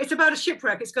it's about a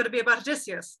shipwreck, it's got to be about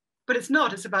Odysseus, but it's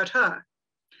not, it's about her.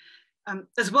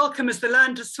 As welcome as the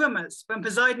land to swimmers, when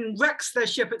Poseidon wrecks their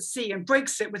ship at sea and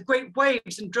breaks it with great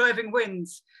waves and driving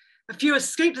winds, a few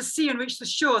escape the sea and reach the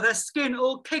shore, their skin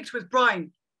all caked with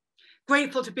brine.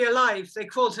 Grateful to be alive, they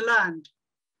crawl to land.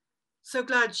 So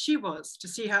glad she was to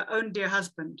see her own dear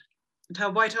husband, and her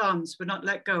white arms would not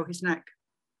let go his neck.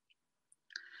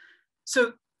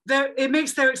 So it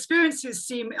makes their experiences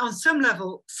seem on some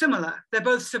level similar. They're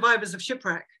both survivors of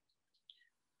shipwreck.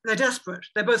 They're desperate.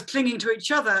 They're both clinging to each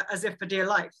other as if for dear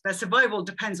life. Their survival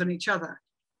depends on each other,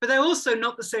 but they're also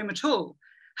not the same at all.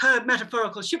 Her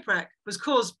metaphorical shipwreck was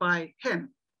caused by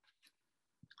him.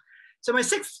 So my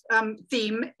 6th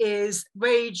theme is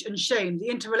rage and shame, the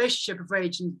interrelationship of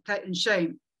rage and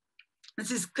shame.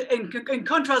 This is in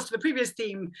contrast to the previous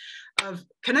theme of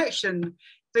connection.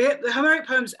 The Homeric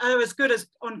poems are as good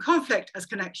on conflict as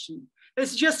connection. They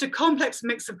suggest a complex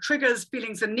mix of triggers,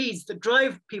 feelings, and needs that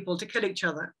drive people to kill each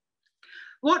other.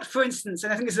 What, for instance,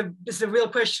 and I think this is a real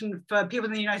question for people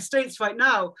in the United States right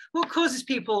now, what causes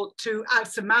people to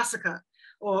acts of massacre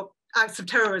or acts of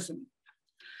terrorism?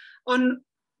 On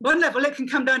one level, it can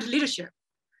come down to leadership.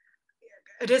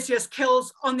 Odysseus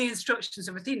kills on the instructions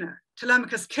of Athena.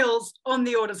 Telemachus kills on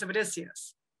the orders of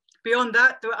Odysseus. Beyond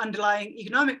that, there are underlying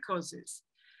economic causes.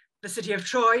 The city of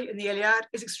Troy in the Iliad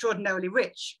is extraordinarily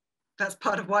rich. That's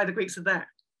part of why the Greeks are there.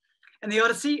 In the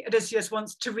Odyssey, Odysseus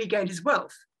wants to regain his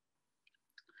wealth.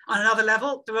 On another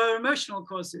level, there are emotional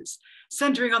causes,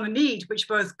 centering on the need which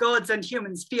both gods and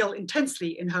humans feel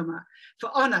intensely in Homer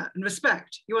for honor and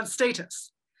respect. He wants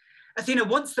status. Athena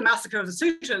wants the massacre of the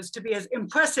suitors to be as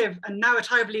impressive and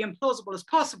narratively implausible as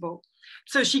possible,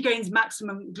 so she gains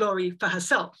maximum glory for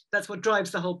herself. That's what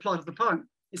drives the whole plot of the poem,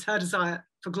 is her desire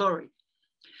for glory.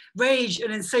 Rage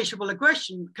and insatiable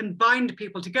aggression can bind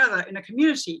people together in a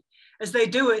community, as they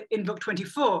do it in Book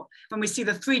 24, when we see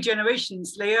the three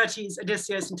generations, Laertes,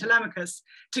 Odysseus, and Telemachus,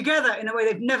 together in a way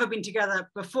they've never been together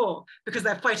before, because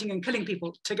they're fighting and killing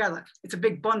people together. It's a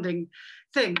big bonding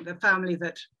thing. The family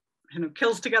that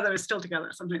kills together is still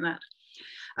together, something like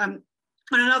that. On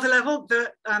another level,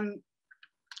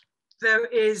 there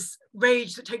is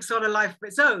rage that takes on a life of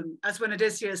its own, as when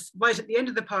Odysseus, right at the end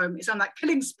of the poem, is on that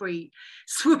killing spree,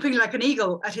 swooping like an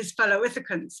eagle at his fellow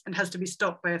Ithacans and has to be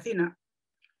stopped by Athena.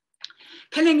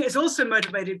 Killing is also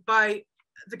motivated by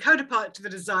the counterpart to the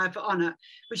desire for honor,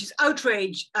 which is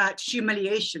outrage at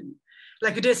humiliation,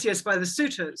 like Odysseus by the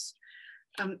suitors.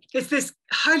 It's this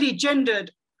highly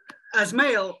gendered, as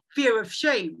male, fear of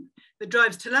shame that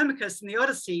drives Telemachus in the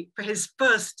Odyssey for his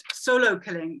first solo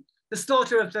killing, the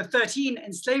slaughter of the 13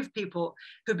 enslaved people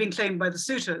who've been claimed by the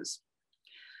suitors.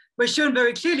 We're shown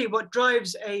very clearly what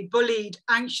drives a bullied,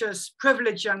 anxious,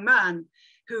 privileged young man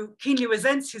who keenly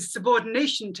resents his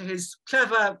subordination to his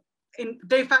clever,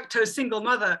 de facto single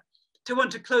mother, to want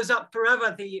to close up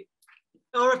forever the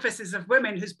orifices of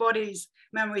women whose bodies,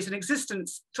 memories, and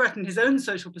existence threaten his own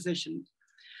social position.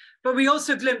 But we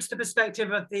also glimpse the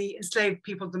perspective of the enslaved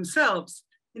people themselves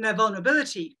in their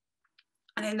vulnerability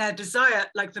and in their desire,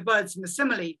 like the birds in the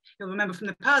simile. You'll remember from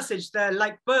the passage, they're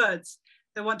like birds.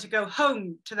 They want to go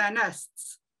home to their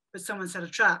nests, but someone set a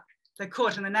trap. They're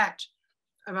caught in the net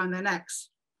around their necks.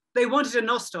 They wanted a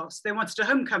nostos, they wanted a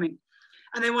homecoming,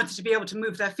 and they wanted to be able to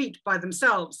move their feet by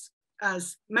themselves,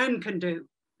 as men can do,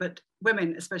 but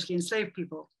women, especially enslaved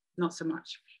people, not so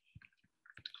much.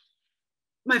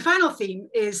 My final theme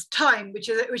is time, which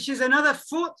is another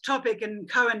fraught topic in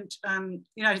current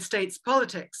United States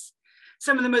politics.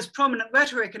 Some of the most prominent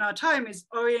rhetoric in our time is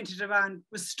oriented around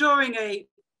restoring a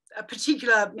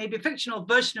particular, maybe fictional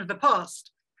version of the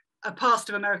past, a past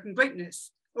of American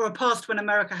greatness, or a past when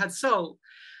America had soul,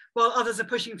 while others are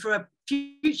pushing for a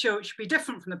future which would be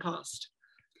different from the past.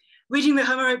 Reading the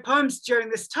Homeric poems during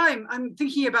this time, I'm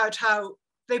thinking about how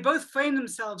they both frame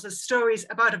themselves as stories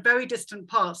about a very distant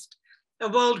past, a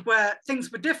world where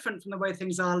things were different from the way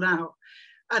things are now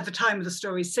at the time of the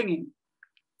story's singing.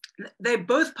 They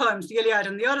both poems, the Iliad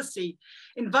and the Odyssey,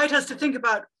 invite us to think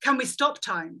about, can we stop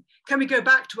time? Can we go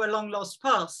back to a long lost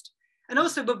past? And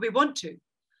also, would we want to?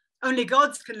 Only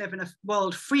gods can live in a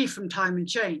world free from time and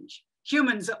change.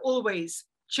 Humans are always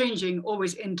changing,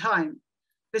 always in time.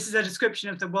 This is a description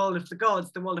of the world of the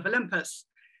gods, the world of Olympus.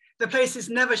 The place is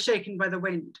never shaken by the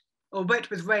wind, or wet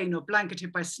with rain, or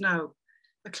blanketed by snow.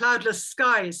 The cloudless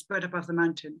sky is spread above the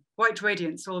mountain, white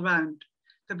radiance all round.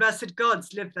 The blessed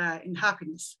gods live there in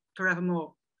happiness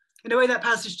forevermore. In a way, that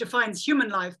passage defines human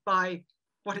life by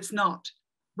what it's not.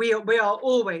 We are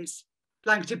always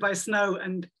blanketed by snow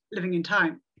and living in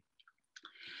time.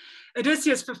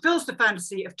 Odysseus fulfills the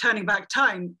fantasy of turning back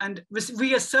time and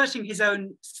reasserting his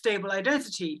own stable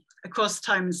identity across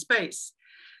time and space,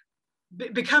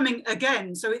 becoming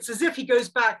again. So it's as if he goes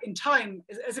back in time,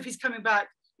 as if he's coming back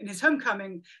in his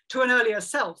homecoming to an earlier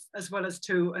self, as well as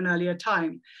to an earlier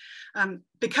time,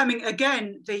 becoming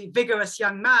again the vigorous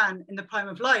young man in the prime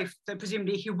of life that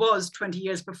presumably he was 20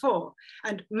 years before.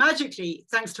 And magically,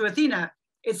 thanks to Athena,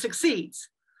 it succeeds.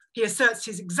 He asserts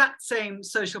his exact same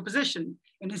social position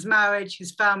in his marriage,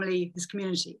 his family, his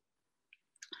community.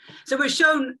 So we're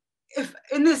shown, if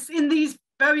in these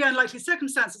very unlikely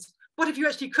circumstances, what if you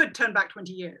actually could turn back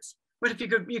 20 years? What if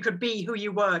you could be who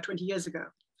you were 20 years ago?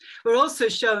 We're also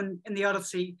shown in the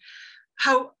Odyssey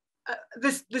how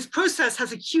this process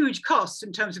has a huge cost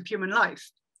in terms of human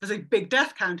life. There's a big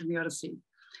death count in the Odyssey.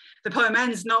 The poem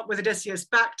ends not with Odysseus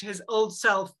back to his old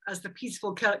self as the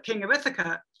peaceful king of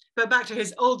Ithaca, but back to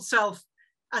his old self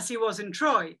as he was in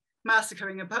Troy,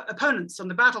 massacring opponents on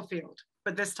the battlefield.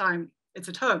 But this time it's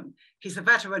at home. He's a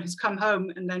veteran who's come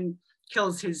home and then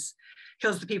kills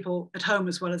the people at home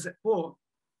as well as at war.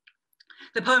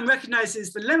 The poem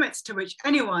recognizes the limits to which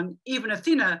anyone, even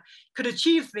Athena, could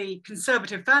achieve the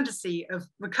conservative fantasy of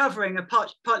recovering a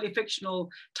partly fictional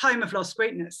time of lost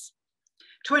greatness.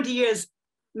 20 years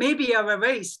maybe are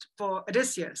erased for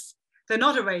Odysseus. They're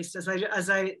not erased, as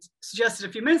I suggested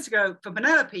a few minutes ago, for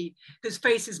Penelope, whose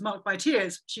face is marked by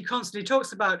tears. She constantly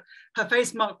talks about her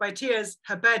face marked by tears,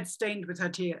 her bed stained with her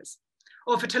tears.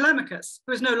 Or for Telemachus,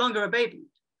 who is no longer a baby.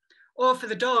 Or for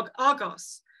the dog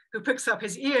Argos, who pricks up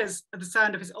his ears at the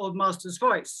sound of his old master's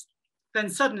voice. Then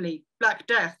suddenly, Black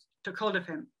Death took hold of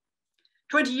him.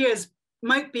 20 years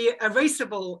might be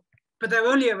erasable but they're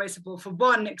only erasable for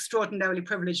one extraordinarily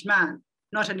privileged man,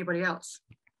 not anybody else.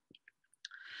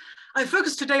 I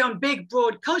focus today on big,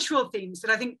 broad cultural themes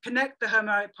that I think connect the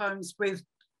Homeric poems with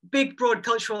big, broad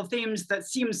cultural themes that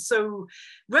seem so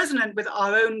resonant with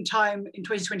our own time in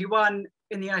 2021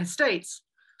 in the United States.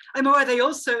 I'm aware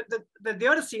that the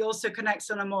Odyssey also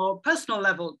connects on a more personal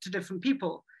level to different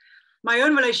people. My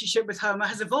own relationship with Homer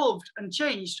has evolved and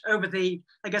changed over the,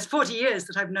 I guess, 40 years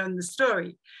that I've known the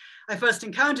story. I first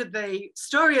encountered the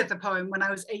story of the poem when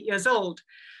I was 8 years old,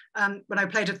 when I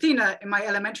played Athena in my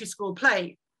elementary school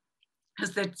play,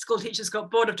 as the school teachers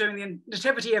got bored of doing the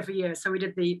nativity every year, so we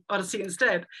did the Odyssey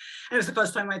instead. And it was the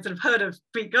first time I'd sort of heard of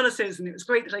Greek goddesses, and it was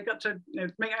great that I got to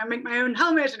make my own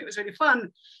helmet, and it was really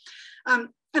fun.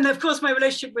 And of course, my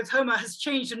relationship with Homer has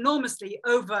changed enormously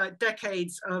over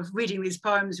decades of reading these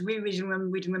poems, reading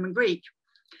them in Greek.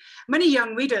 Many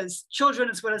young readers, children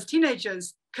as well as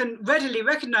teenagers, can readily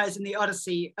recognize in the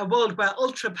Odyssey a world where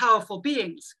ultra-powerful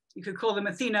beings, you could call them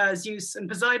Athena, Zeus, and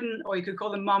Poseidon, or you could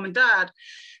call them mom and dad,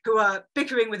 who are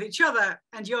bickering with each other,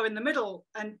 and you're in the middle,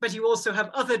 but you also have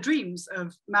other dreams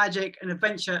of magic and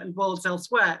adventure and worlds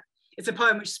elsewhere. It's a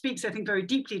poem which speaks, I think, very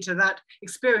deeply to that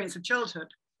experience of childhood.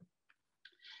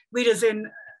 Readers in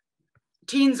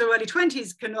teens or early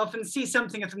 20s can often see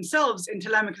something of themselves in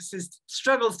Telemachus's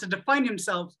struggles to define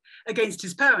himself against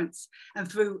his parents and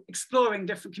through exploring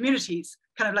different communities,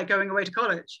 kind of like going away to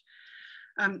college.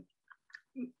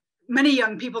 Many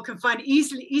young people can find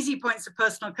easy points of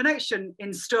personal connection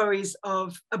in stories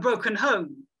of a broken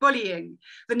home, bullying,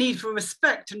 the need for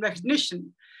respect and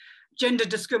recognition, gender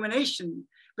discrimination,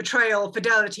 betrayal,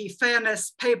 fidelity,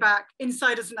 fairness, payback,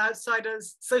 insiders and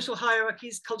outsiders, social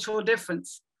hierarchies, cultural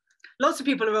difference. Lots of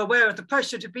people are aware of the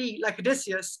pressure to be like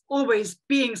Odysseus, always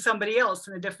being somebody else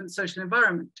in a different social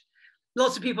environment.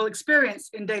 Lots of people experience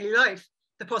in daily life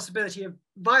the possibility of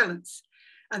violence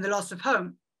and the loss of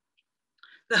home.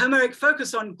 The Homeric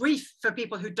focus on grief for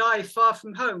people who die far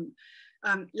from home,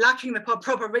 lacking the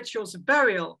proper rituals of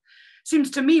burial,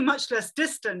 seems to me much less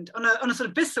distant on a sort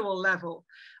of visceral level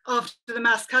after the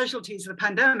mass casualties of the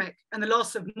pandemic and the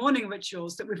loss of mourning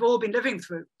rituals that we've all been living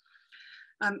through.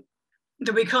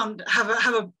 That we can't have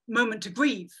a moment to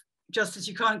grieve, just as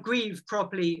you can't grieve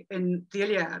properly in the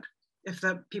Iliad if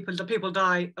the people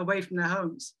die away from their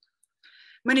homes.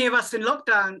 Many of us in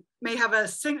lockdown may have a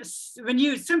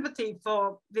renewed sympathy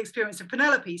for the experience of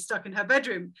Penelope stuck in her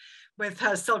bedroom with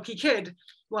her sulky kid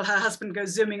while her husband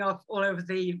goes zooming off all over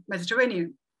the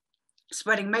Mediterranean,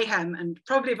 spreading mayhem and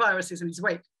probably viruses in his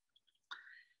wake.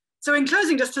 So in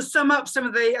closing, just to sum up some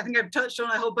of I think I've touched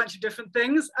on a whole bunch of different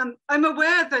things. I'm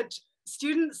aware that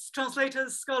students,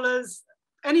 translators, scholars,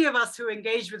 any of us who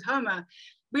engage with Homer,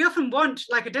 we often want,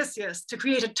 like Odysseus, to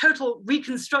create a total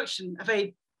reconstruction of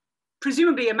a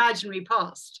presumably imaginary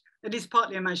past, at least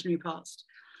partly imaginary past.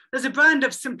 There's a brand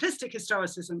of simplistic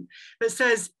historicism that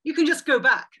says you can just go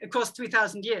back across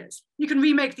 3,000 years. You can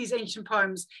remake these ancient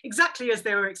poems exactly as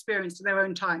they were experienced at their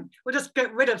own time. We'll just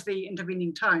get rid of the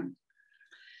intervening time.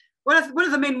 One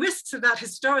of the main risks of that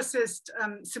historicist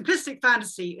simplistic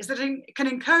fantasy is that it can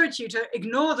encourage you to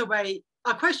ignore the way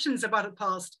our questions about the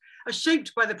past are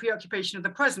shaped by the preoccupation of the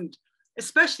present,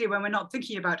 especially when we're not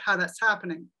thinking about how that's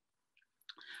happening.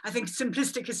 I think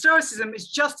simplistic historicism is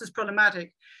just as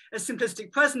problematic as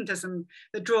simplistic presentism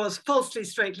that draws falsely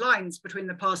straight lines between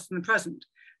the past and the present.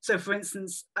 So for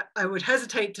instance, I would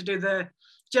hesitate to do the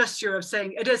gesture of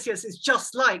saying Odysseus is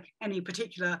just like any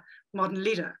particular modern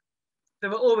leader. There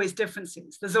are always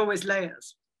differences, there's always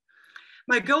layers.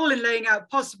 My goal in laying out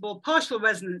possible partial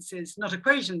resonances, not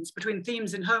equations, between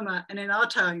themes in Homer and in our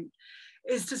time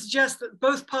is to suggest that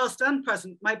both past and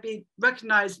present might be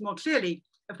recognized more clearly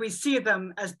if we see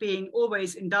them as being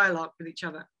always in dialogue with each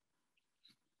other.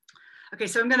 Okay,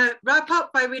 so I'm going to wrap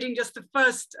up by reading just the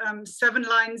first 7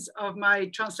 lines of my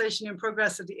translation in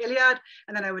progress of the Iliad,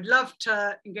 and then I would love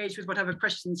to engage with whatever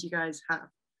questions you guys have.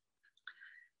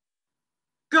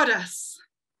 Goddess,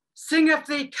 sing of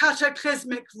the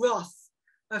cataclysmic wrath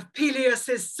of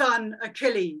Peleus' son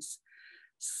Achilles,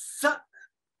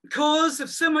 cause of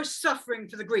so much suffering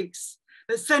for the Greeks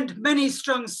that sent many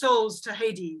strong souls to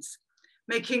Hades,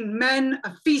 making men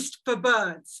a feast for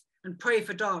birds and prey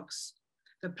for dogs.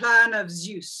 The plan of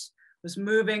Zeus was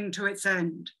moving to its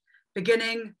end,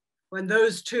 beginning when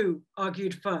those two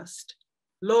argued first,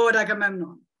 Lord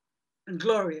Agamemnon and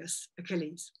glorious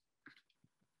Achilles.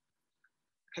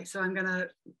 Okay, so I'm gonna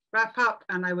wrap up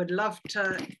and I would love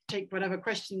to take whatever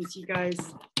questions you guys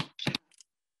have.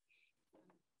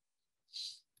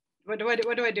 what do I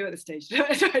do at this stage?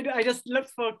 I just look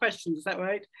for questions, is that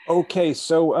right? Okay,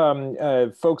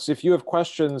 so folks, if you have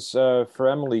questions for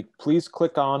Emily, please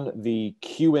click on the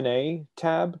Q&A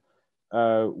tab,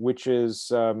 which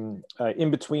is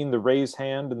in between the raise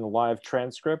hand and the live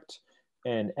transcript,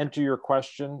 and enter your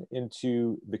question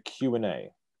into the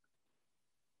Q&A.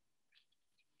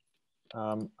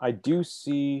 I do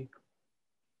see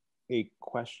a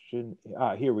question.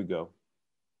 Here we go.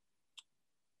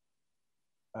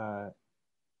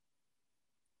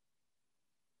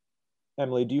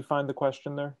 Emily, do you find the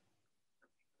question there?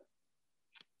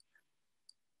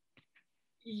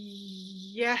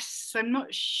 Yes, I'm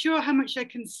not sure how much I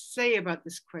can say about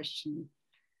this question.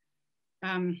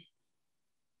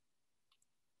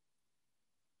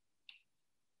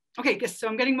 Okay, yes, so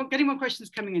I'm getting more questions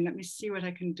coming in. Let me see what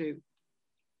I can do.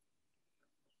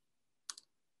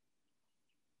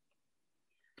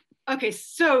 Okay,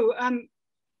 so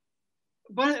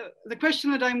the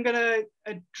question that I'm going to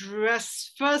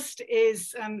address first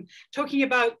is talking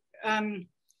about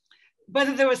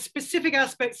whether there were specific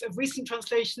aspects of recent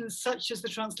translations, such as the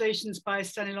translations by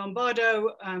Stanley Lombardo,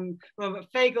 Robert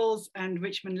Fagles, and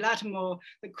Richmond Lattimore,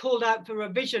 that called out for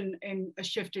revision in a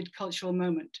shifted cultural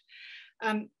moment.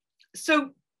 So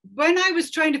when I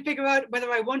was trying to figure out whether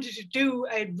I wanted to do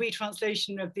a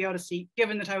retranslation of the Odyssey,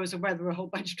 given that I was aware there were a whole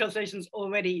bunch of translations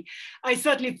already, I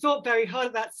certainly thought very hard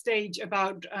at that stage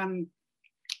about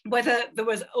whether there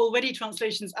was already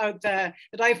translations out there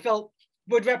that I felt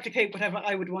would replicate whatever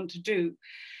I would want to do.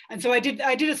 And so I did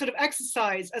a sort of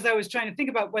exercise as I was trying to think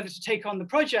about whether to take on the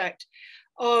project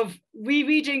of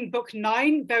rereading book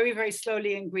 9 very, very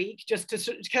slowly in Greek, just to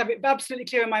sort of have it absolutely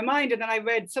clear in my mind. And then I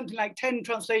read something like 10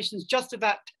 translations just of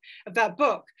that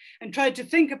book and tried to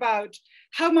think about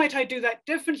how might I do that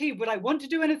differently? Would I want to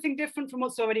do anything different from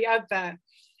what's already out there?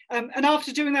 And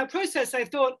after doing that process, I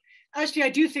thought, actually, I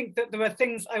do think that there are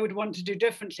things I would want to do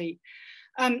differently.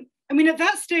 I mean, at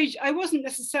that stage, I wasn't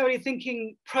necessarily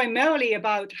thinking primarily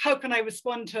about how can I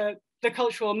respond to the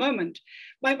cultural moment.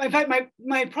 My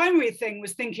primary thing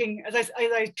was thinking, as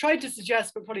I tried to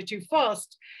suggest, but probably too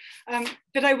fast,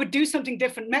 that I would do something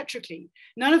different metrically.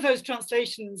 None of those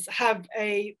translations have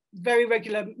a very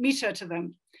regular meter to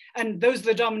them. And those are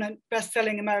the dominant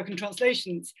best-selling American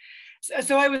translations.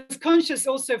 So I was conscious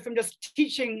also from just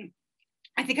teaching,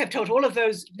 I think I've taught all of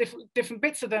those different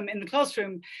bits of them in the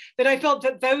classroom, that I felt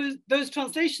that those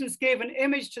translations gave an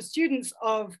image to students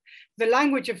of the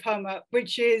language of Homer,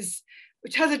 which has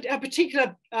a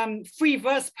particular free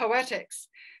verse poetics.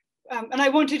 And I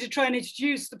wanted to try and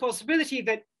introduce the possibility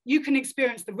that you can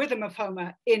experience the rhythm of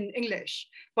Homer in English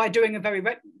by doing a very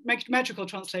metrical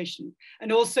translation,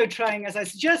 and also trying, as I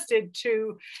suggested,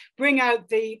 to bring out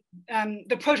the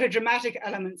proto-dramatic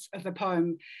elements of the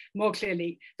poem more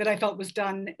clearly that I felt was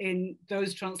done in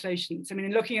those translations. I mean,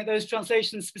 in looking at those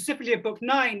translations, specifically of book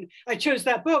 9, I chose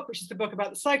that book, which is the book about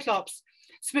the Cyclops,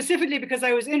 specifically because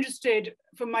I was interested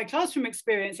from my classroom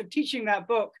experience of teaching that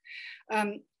book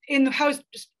in how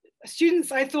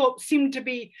students, I thought, seemed to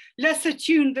be less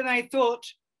attuned than I thought.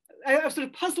 I was sort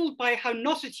of puzzled by how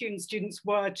not attuned students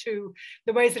were to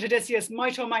the ways that Odysseus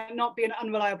might or might not be an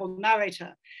unreliable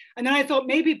narrator. And then I thought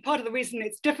maybe part of the reason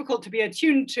it's difficult to be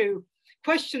attuned to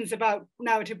questions about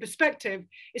narrative perspective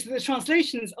is that the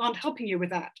translations aren't helping you with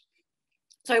that.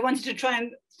 So I wanted to try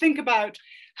and think about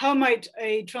how might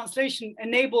a translation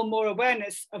enable more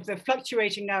awareness of the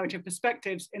fluctuating narrative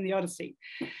perspectives in the Odyssey.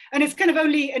 And it's kind of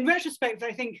only in retrospect that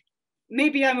I think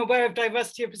maybe I'm aware of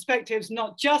diversity of perspectives,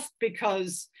 not just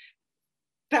because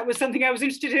that was something I was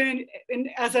interested in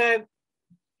as a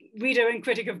reader and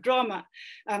critic of drama,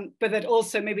 but that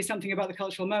also maybe something about the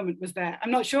cultural moment was there.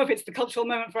 I'm not sure if it's the cultural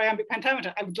moment for iambic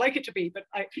pentameter. I would like it to be, but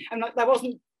that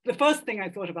wasn't the first thing I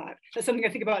thought about. That's something I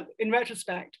think about in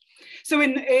retrospect. So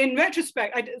in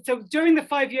retrospect, so during the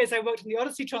 5 years I worked in the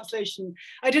Odyssey translation,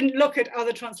 I didn't look at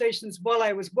other translations while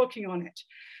I was working on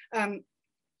it.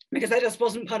 Because that just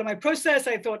wasn't part of my process.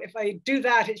 I thought if I do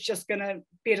that, it's just going to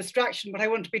be a distraction. What I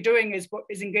want to be doing is what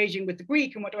is engaging with the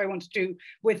Greek, and what do I want to do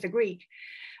with the Greek.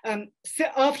 So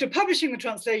after publishing the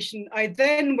translation, I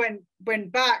then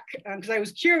went back because I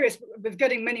was curious with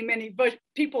getting many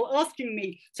people asking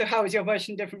me, so how is your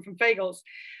version different from Fagles?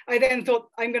 I then thought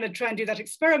I'm going to try and do that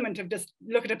experiment of just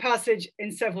look at a passage in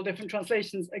several different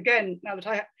translations again, now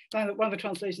that one of the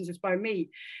translations is by me.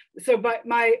 So what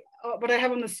I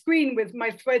have on the screen with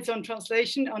my threads on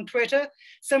translation on Twitter,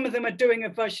 some of them are doing a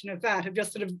version of that, of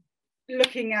just sort of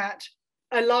looking at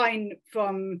a line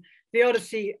from the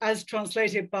Odyssey as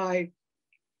translated by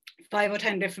 5 or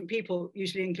 10 different people,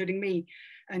 usually including me,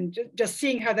 and just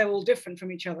seeing how they're all different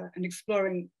from each other and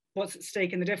exploring what's at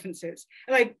stake in the differences.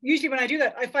 And usually when I do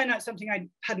that, I find out something I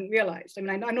hadn't realized. I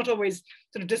mean, I'm not always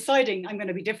sort of deciding I'm going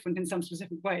to be different in some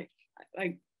specific way.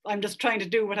 I'm just trying to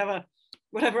do whatever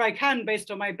I can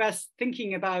based on my best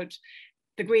thinking about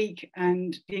the Greek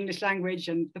and the English language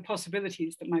and the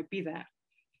possibilities that might be there.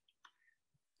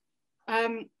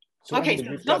 So okay,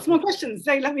 so lots more questions.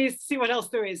 So let me see what else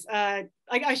there is. I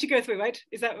should go through, right?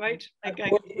 Is that right?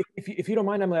 Well, if you don't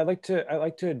mind, Emily, I'd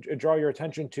like to draw your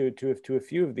attention to a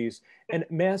few of these. And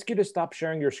may I ask you to stop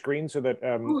sharing your screen so that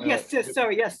yes,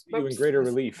 sorry, yes. You in greater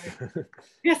relief.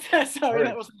 Yes, sorry,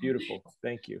 that was beautiful.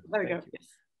 Thank you. There we go. Yes.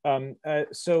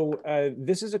 So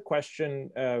this is a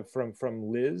question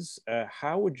from Liz.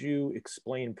 How would you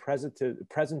explain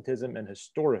presentism and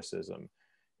historicism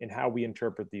in how we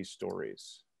interpret these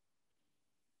stories?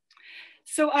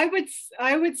 So I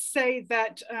would say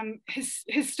that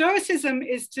historicism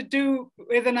is to do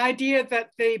with an idea that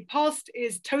the past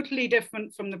is totally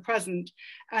different from the present,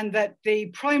 and that the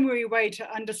primary way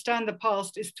to understand the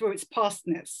past is through its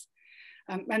pastness.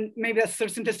 And maybe that's a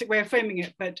sort of simplistic way of framing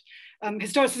it, but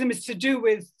historicism is to do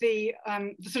with the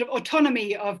sort of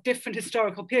autonomy of different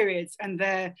historical periods and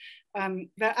their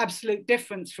absolute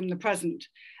difference from the present.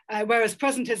 Whereas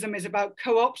presentism is about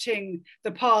co-opting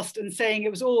the past and saying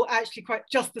it was all actually quite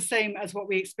just the same as what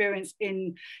we experience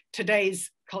in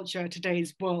today's culture,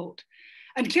 today's world.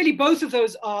 And clearly both of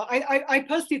those are, I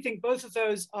personally think both of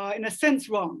those are in a sense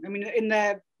wrong. I mean, in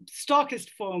their starkest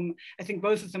form, I think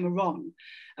both of them are wrong.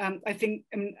 I think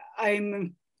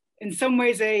I'm in some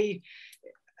ways a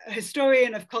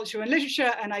historian of culture and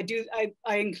literature, and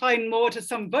I incline more to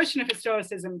some version of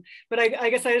historicism, but I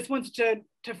guess I just wanted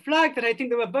to flag that I think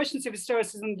there are versions of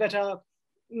historicism that are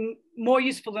more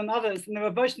useful than others, and there are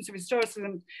versions of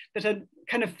historicism that are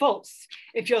kind of false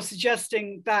if you're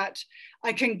suggesting that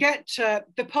I can get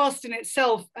the past in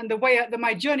itself, and the way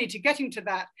my journey to getting to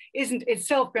that isn't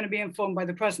itself going to be informed by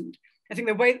the present. I think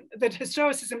the way that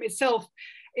historicism itself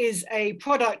is a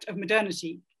product of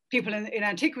modernity. People in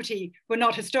antiquity were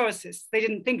not historicists. They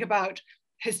didn't think about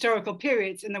historical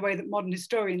periods in the way that modern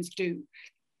historians do.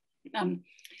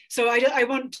 So I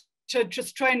want to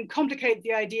just try and complicate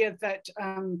the idea that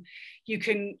you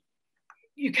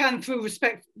can through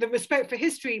respect for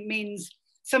history means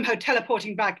somehow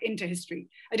teleporting back into history.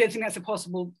 I don't think that's a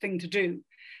possible thing to do.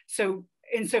 So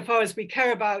insofar as we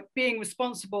care about being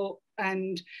responsible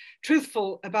and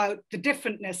truthful about the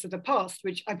differentness of the past,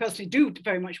 which I personally do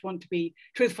very much want to be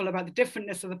truthful about the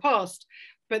differentness of the past,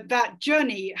 but that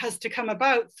journey has to come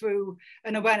about through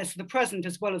an awareness of the present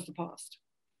as well as the past.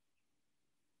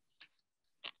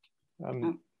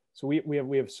 So we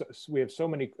have so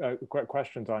many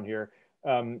questions on here,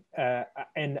 and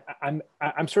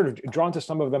I'm sort of drawn to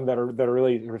some of them that are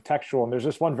really textual. And there's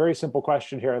just one very simple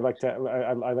question here. I'd like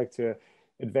to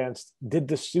advance. Did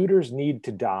the suitors need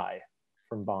to die?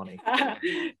 From Bonnie.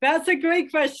 That's a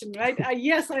great question, right?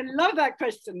 Yes, I love that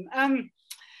question.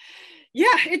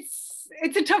 Yeah,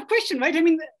 it's a tough question, right? I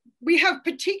mean, we have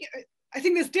I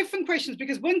think there's different questions,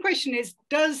 because one question is,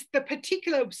 does the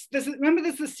particular, remember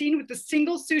there's the scene with the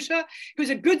single suitor who's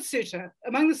a good suitor.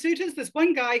 Among the suitors, there's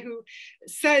one guy who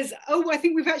says, oh, I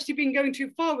think we've actually been going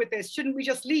too far with this. Shouldn't we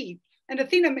just leave? And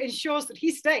Athena ensures that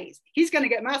he stays. He's going to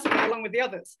get massacred along with the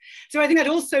others. So I think that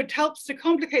also helps to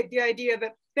complicate the idea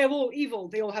that they're all evil,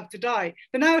 they all have to die.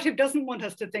 The narrative doesn't want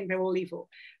us to think they're all evil,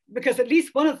 because at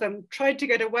least one of them tried to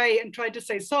get away and tried to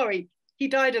say sorry. He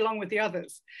died along with the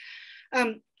others.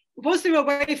 Was there a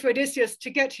way for Odysseus to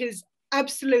get his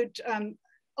absolute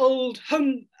old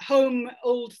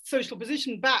old social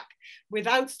position back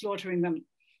without slaughtering them?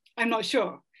 I'm not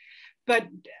sure. But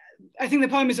I think the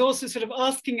poem is also sort of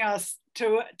asking us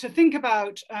to think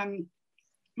about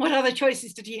what other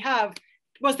choices did he have?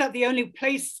 Was that the only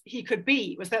place he could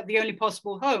be? Was that the only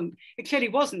possible home? It clearly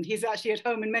wasn't. He's actually at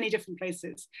home in many different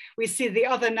places. We see the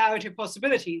other narrative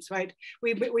possibilities, right?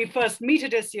 We first meet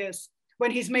Odysseus when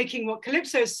he's making what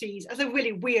Calypso sees as a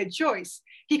really weird choice.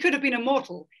 He could have been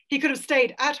immortal. He could have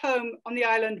stayed at home on the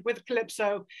island with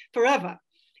Calypso forever.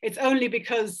 It's only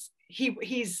because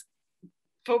he's,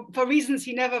 for reasons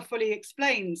he never fully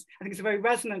explains, I think it's a very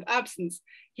resonant absence,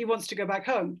 he wants to go back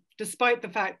home, despite the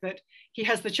fact that he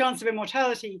has the chance of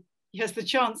immortality, he has the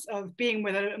chance of being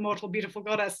with an immortal, beautiful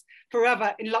goddess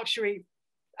forever in luxury,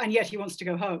 and yet he wants to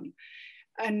go home.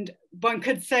 And one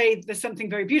could say there's something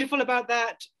very beautiful about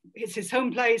that. It's his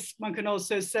home place. One can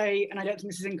also say, and I don't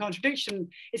think this is in contradiction,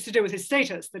 it's to do with his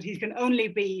status, that he can only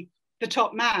be the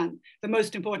top man, the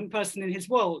most important person in his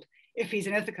world, if he's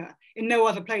in Ithaca. In no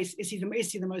other place is he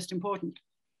the most important.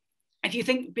 If you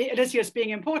think Odysseus being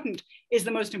important is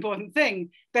the most important thing,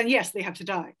 then yes, they have to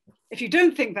die. If you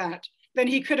don't think that, then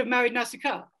he could have married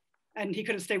Nausicaa. and he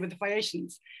could have stayed with the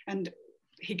Phaeacians, and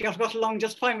he got along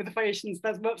just fine with the Phaeacians.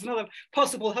 That was another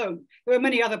possible home. There were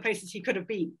many other places he could have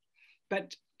been,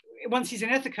 but once he's in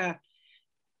Ithaca,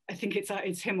 I think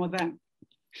it's him or them.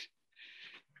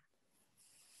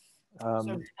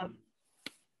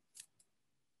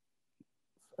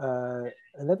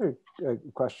 Another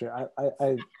question.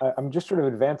 I'm just sort of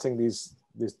advancing these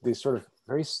sort of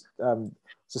very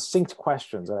succinct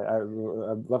questions.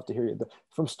 I'd love to hear you.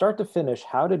 From start to finish,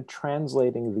 how did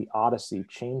translating the Odyssey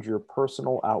change your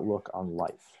personal outlook on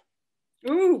life?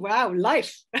 Ooh, wow,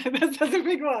 life. That's a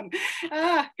big one.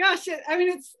 Gosh, I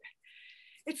mean,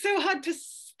 it's so hard to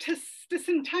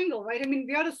disentangle, right? I mean,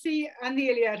 the Odyssey and the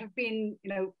Iliad have been,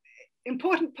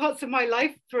 important parts of my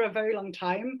life for a very long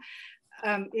time.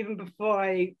 Even before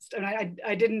I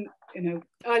didn't,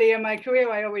 early in my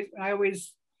career, I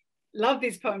always loved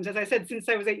these poems, as I said, since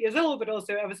I was 8 years old, but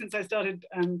also ever since I started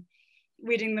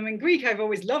reading them in Greek, I've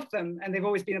always loved them, and they've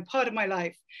always been a part of my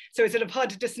life. So it's sort of hard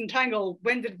to disentangle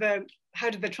how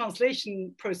did the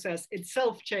translation process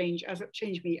itself change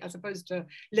me, as opposed to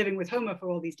living with Homer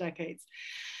for all these decades.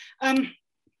 I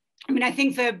mean, I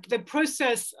think the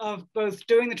process of both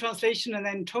doing the translation and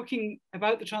then talking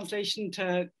about the translation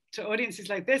to audiences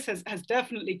like this has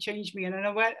definitely changed me, and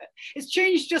it's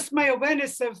changed just my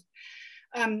awareness of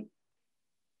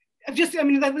just, I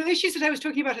mean, the issues that I was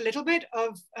talking about a little bit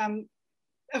of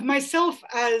myself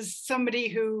as somebody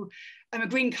who, I'm a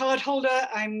green card holder.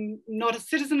 I'm not a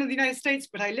citizen of the United States,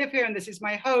 but I live here and this is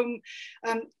my home.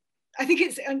 I think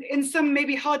it's in some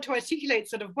maybe hard to articulate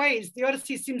sort of ways. The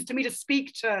Odyssey seems to me to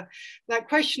speak to that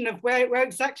question of where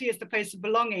exactly is the place of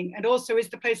belonging, and also is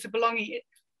the place of belonging,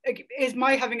 is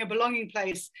my having a belonging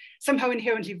place somehow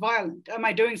inherently violent? Am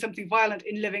I doing something violent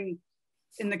in living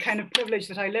in the kind of privilege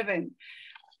that I live in?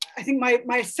 I think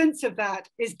my sense of that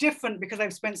is different because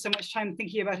I've spent so much time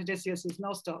thinking about Odysseus's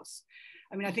Nostos.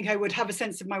 I mean, I think I would have a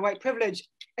sense of my white privilege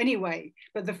anyway,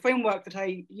 but the framework that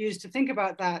I use to think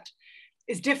about that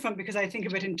is different because I think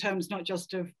of it in terms not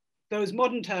just of those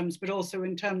modern terms, but also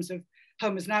in terms of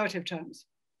Homer's narrative terms.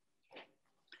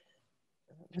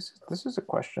 This is a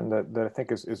question that I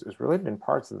think is related in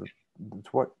parts to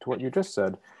what you just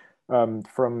said.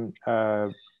 From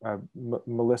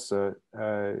Melissa,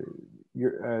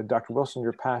 Dr. Wilson,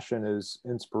 your passion is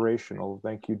inspirational.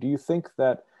 Thank you. Do you think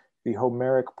that the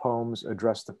Homeric poems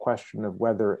address the question of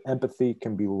whether empathy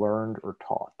can be learned or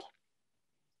taught?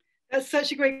 That's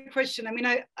such a great question. I mean,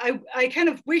 I kind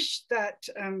of wish that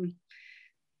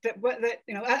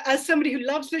as somebody who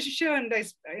loves literature, and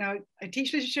I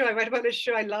teach literature, I write about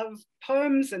literature, I love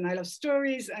poems and I love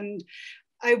stories, and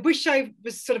I wish I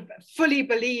was sort of fully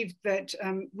believed that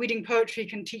reading poetry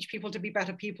can teach people to be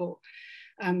better people,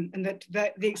 and that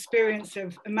the experience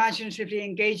of imaginatively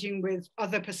engaging with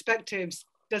other perspectives,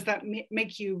 does that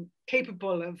make you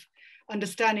capable of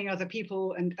understanding other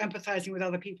people and empathizing with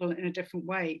other people in a different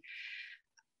way?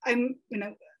 I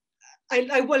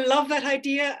will love that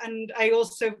idea, and I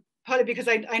also, partly because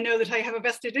I know that I have a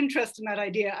vested interest in that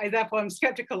idea, therefore I'm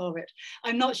skeptical of it.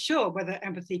 I'm not sure whether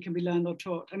empathy can be learned or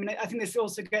taught. I mean, I think this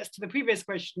also gets to the previous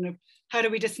question of how do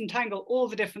we disentangle all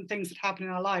the different things that happen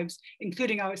in our lives,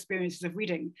 including our experiences of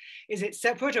reading? Is it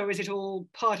separate, or is it all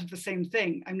part of the same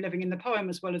thing? I'm living in the poem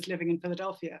as well as living in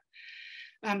Philadelphia.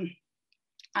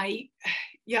 I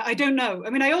don't know. I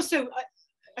mean,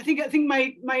 I think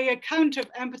my account of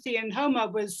empathy in Homer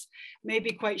was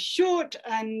maybe quite short,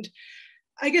 and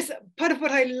I guess part of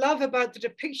what I love about the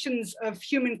depictions of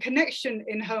human connection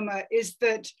in Homer is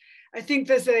that I think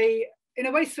there's in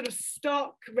a way, sort of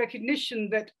stark recognition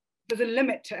that there's a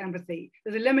limit to empathy.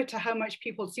 There's a limit to how much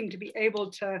people seem to be able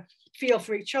to feel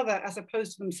for each other as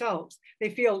opposed to themselves. They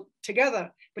feel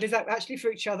together, but is that actually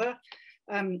for each other?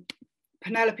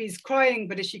 Penelope's crying,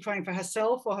 but is she crying for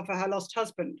herself or for her lost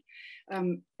husband?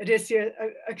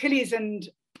 Achilles and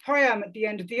Priam at the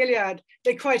end of the Iliad,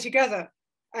 they cry together,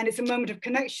 and it's a moment of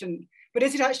connection. But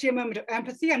is it actually a moment of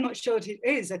empathy? I'm not sure that it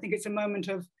is. I think it's a moment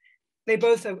of they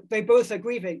both are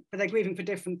grieving, but they're grieving for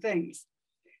different things.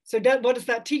 So what does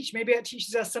that teach? Maybe it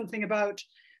teaches us something about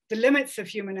the limits of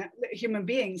human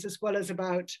beings, as well as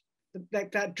about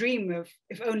that dream of,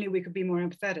 if only we could be more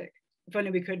empathetic, if only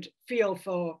we could feel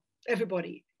for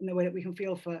everybody in the way that we can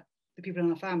feel for the people in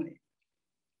our family.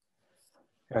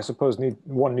 I suppose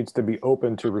one needs to be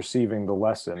open to receiving the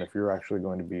lesson if you're actually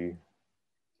going to be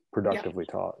productively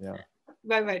taught. Yeah.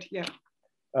 Right. Yeah.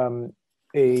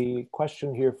 A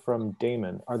question here from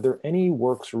Damon. Are there any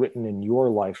works written in your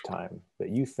lifetime that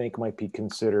you think might be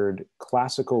considered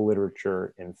classical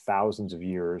literature in thousands of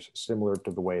years, similar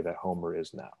to the way that Homer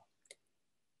is now?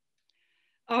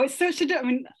 Oh, it's such a, I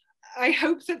mean, I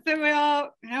hope that there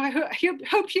are, I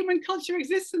hope human culture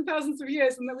exists in thousands of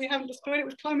years and that we haven't destroyed it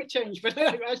with climate change, but I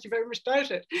actually very much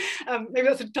doubt it. Maybe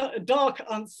that's a dark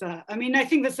answer. I mean, I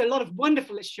think there's a lot of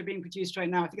wonderful literature being produced right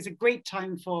now. I think it's a great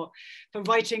time for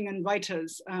writing and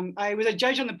writers. I was a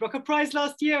judge on the Booker Prize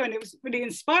last year, and it was really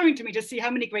inspiring to me to see how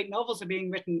many great novels are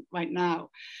being written right now.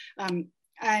 And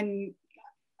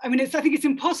I mean, I think it's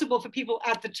impossible for people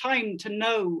at the time to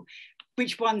know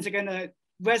which ones are going to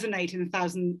resonate in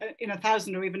a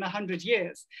thousand or even 100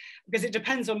 years, because it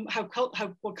depends on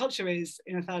what culture is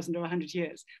in 1,000 or 100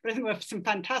 years. But I think we have some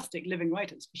fantastic living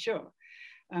writers for sure.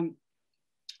 I mean,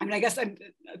 I guess I'm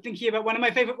thinking about one of my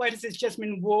favorite writers is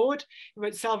Jesmyn Ward, who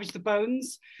wrote Salvage the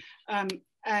Bones. And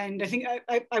I think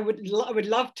I would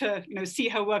love to see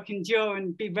her work endure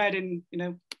and be read in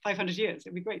 500 years.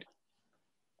 It'd be great.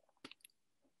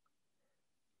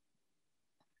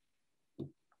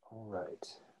 All right.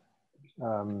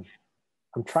 I'm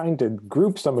trying to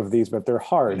group some of these, but they're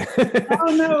hard.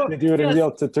 Oh no! to do it in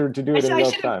real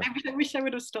time. I wish I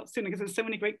would have stopped sooner because there's so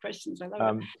many great questions. I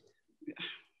love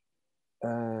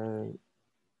it.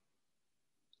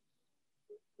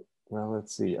 Well,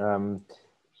 let's see.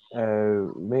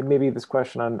 Maybe this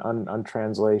question on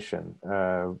translation.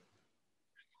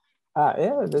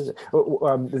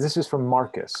 This is from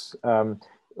Marcus.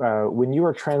 When you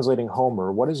are translating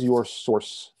Homer, what is your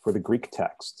source for the Greek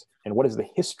text? And what is the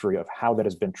history of how that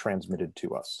has been transmitted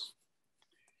to us?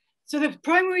 So the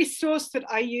primary source that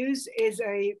I use is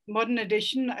a modern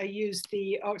edition. I use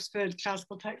the Oxford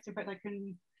Classical Text. In fact, I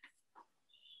can.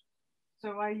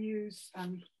 So I use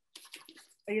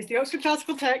the Oxford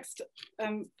Classical Text,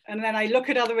 and then I look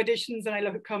at other editions and I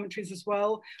look at commentaries as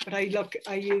well. But I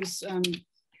use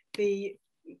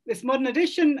this modern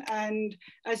edition, and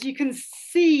as you can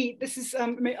see, this is,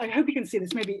 I hope you can see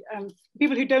this, maybe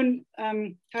people who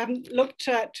haven't looked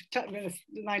at,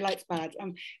 my light's bad,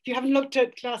 if you haven't looked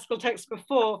at classical text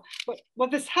before,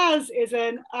 what this has is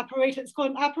an apparatus, it's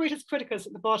called an apparatus criticus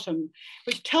at the bottom,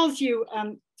 which tells you,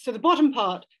 so the bottom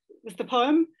part is the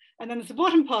poem, and then there's the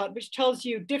bottom part, which tells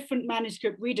you different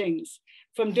manuscript readings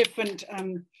from different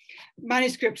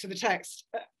manuscripts of the text.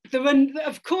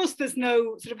 Of course, there's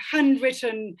no sort of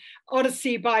handwritten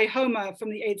Odyssey by Homer from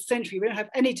the 8th century. We don't have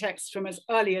any texts from as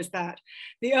early as that.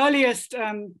 The earliest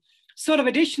sort of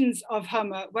editions of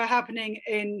Homer were happening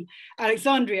in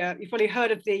Alexandria. You've probably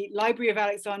heard of the Library of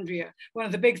Alexandria. One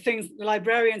of the big things the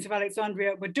librarians of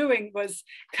Alexandria were doing was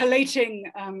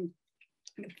collating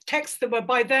texts that were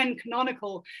by then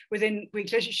canonical within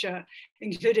Greek literature,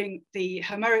 including the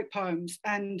Homeric poems,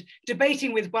 and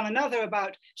debating with one another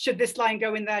about should this line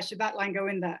go in there, should that line go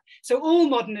in there. So all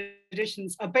modern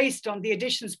editions are based on the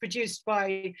editions produced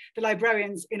by the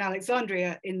librarians in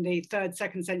Alexandria in the 3rd,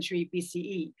 2nd century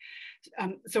BCE.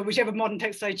 So whichever modern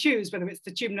text I choose, whether it's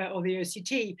the Tumna or the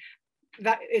OCT,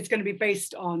 that it's going to be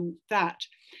based on that.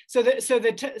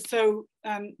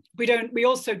 We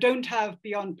also don't have,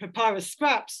 beyond papyrus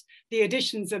scraps, the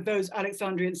editions of those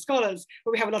Alexandrian scholars,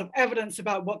 but we have a lot of evidence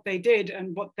about what they did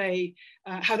and what they,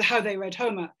 how they read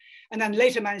Homer. And then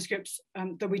later manuscripts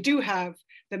that we do have,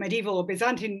 the medieval or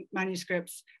Byzantine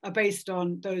manuscripts, are based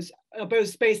on those, are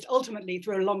both based ultimately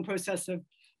through a long process of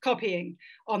copying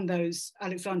on those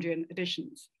Alexandrian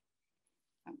editions.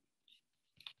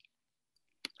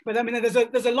 But I mean, there's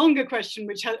a longer question,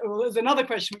 there's another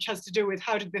question which has to do with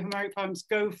how did the Homeric poems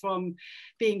go from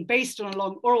being based on a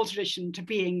long oral tradition to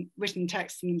being written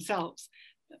texts in themselves,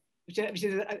 which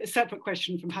is a separate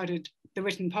question from how did the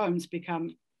written poems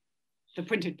become the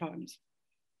printed poems.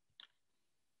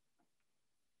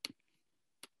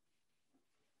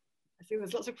 I see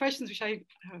there's lots of questions which it's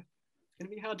going to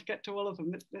be hard to get to all of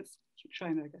them. Let's keep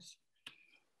trying, I guess.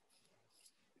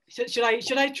 Should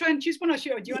I try and choose one, or do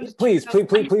you want to? Please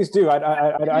do. I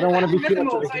don't want to be too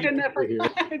much. I don't know if I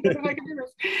can do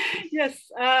this.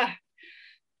 Yes.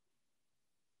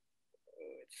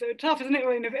 It's so tough, isn't it?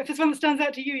 If there's one that stands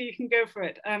out to you, you can go for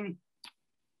it.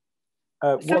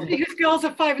 Somebody whose girls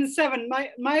are 5 and 7.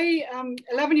 My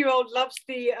 11-year-old loves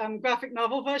the graphic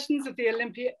novel versions of the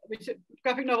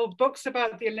graphic novel books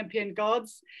about the Olympian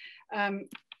gods.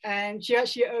 And she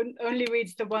actually only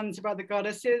reads the ones about the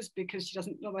goddesses because she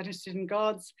doesn't not that interested in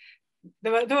gods.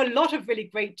 There are a lot of really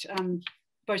great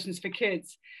versions for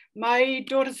kids. My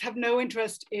daughters have no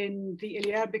interest in the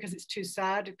Iliad because it's too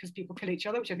sad, because people kill each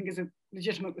other, which I think is a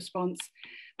legitimate response.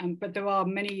 But there are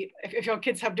many, if your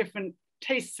kids have different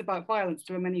tastes about violence,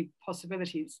 there are many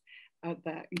possibilities out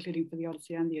there, including for the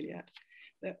Odyssey and the Iliad.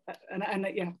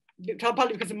 Yeah,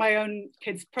 partly because of my own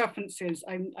kids' preferences,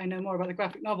 I know more about the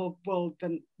graphic novel world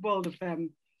of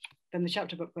them than the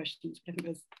chapter book questions. But I think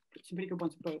there's some pretty good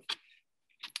ones of both.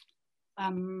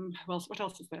 What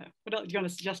else is there? What else, do you want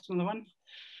to suggest another one?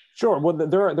 Sure. Well,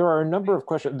 there are a number of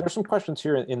questions. There's some questions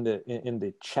here in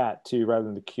the chat too, rather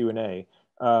than the Q&A.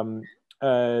 But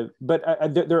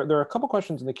there are a couple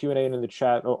questions in the Q&A and in the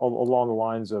chat along the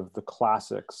lines of the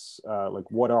classics, like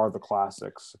what are the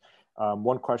classics?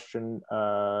 One question,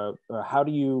 how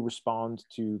do you respond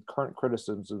to current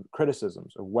criticisms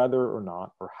of whether or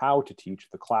not or how to teach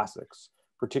the classics,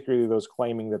 particularly those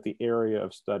claiming that the area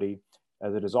of study,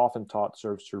 as it is often taught,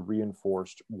 serves to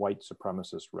reinforce white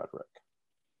supremacist rhetoric?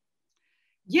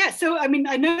 Yeah, so I mean,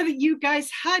 I know that you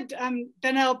guys had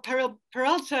Daniel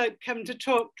Peralta come to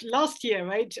talk last year,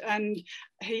 right? And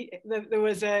there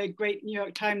was a great New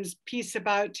York Times piece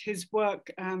about his work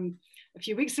a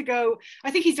few weeks ago.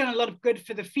 I think he's done a lot of good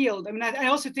for the field. I mean, I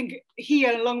also think he,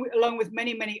 along with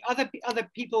many other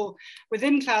people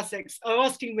within classics, are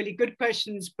asking really good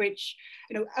questions, which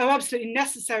are absolutely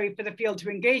necessary for the field to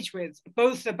engage with,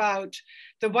 both about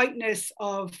the whiteness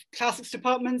of classics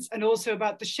departments and also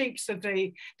about the shapes of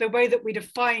the way that we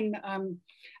define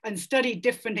and study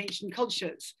different ancient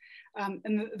cultures.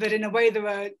 And that in a way there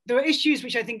are issues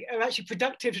which I think are actually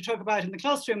productive to talk about in the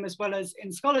classroom as well as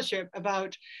in scholarship,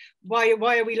 about why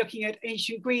are we looking at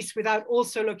ancient Greece without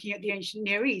also looking at the ancient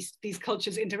Near East, these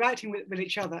cultures interacting with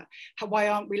each other? Why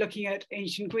aren't we looking at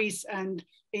ancient Greece and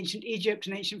ancient Egypt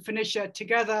and ancient Phoenicia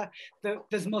together?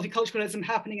 There's multiculturalism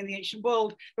happening in the ancient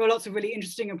world. There are lots of really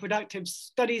interesting and productive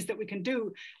studies that we can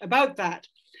do about that.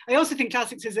 I also think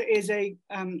classics is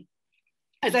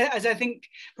as I think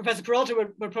Professor Peralta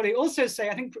would probably also say,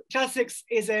 I think classics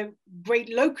is a great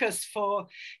locus for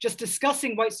just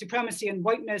discussing white supremacy and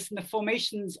whiteness and the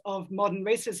formations of modern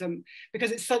racism, because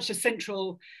it's such a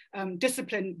central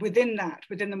discipline within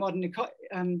the modern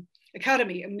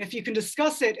academy. I mean, if you can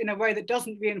discuss it in a way that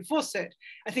doesn't reinforce it,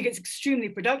 I think it's extremely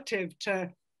productive to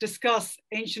discuss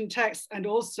ancient texts and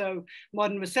also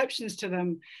modern receptions to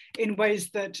them in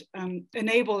ways that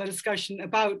enable a discussion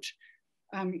about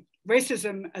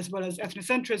racism as well as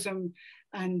ethnocentrism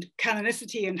and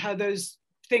canonicity, and how those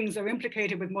things are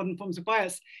implicated with modern forms of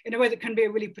bias in a way that can be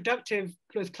a really productive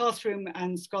both classroom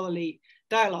and scholarly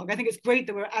dialogue. I think it's great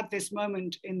that we're at this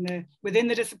moment within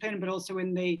the discipline, but also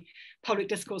in the public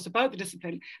discourse about the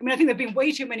discipline. I mean, I think there've been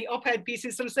way too many op-ed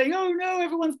pieces sort of saying, oh no,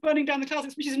 everyone's burning down the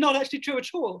classics, which is not actually true at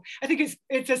all. I think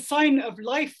it's a sign of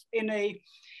life in a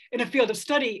field of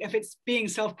study if it's being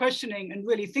self-questioning and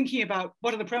really thinking about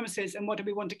what are the premises and what do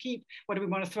we want to keep, what do we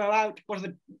want to throw out, what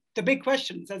are the big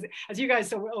questions. As you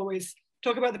guys always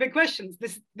talk about the big questions,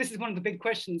 this is one of the big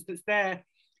questions that's there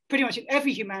pretty much in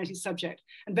every humanities subject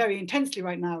and very intensely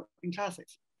right now in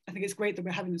classics. I think it's great that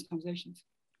we're having these conversations.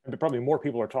 And probably more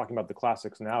people are talking about the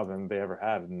classics now than they ever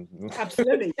have.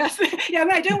 Absolutely, yes. Yeah, I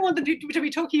mean, I don't want them to be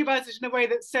talking about it in a way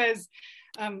that says,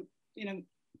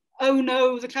 oh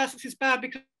no, the classics is bad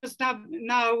because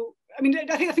now. I mean,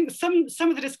 I think some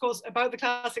of the discourse about the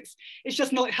classics is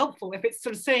just not helpful if it's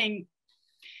sort of saying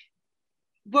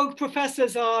woke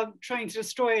professors are trying to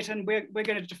destroy it and we're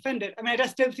going to defend it. I mean, I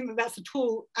just don't think that that's at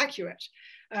all accurate.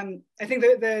 I think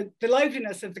that the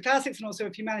liveliness of the classics and also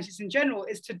of humanities in general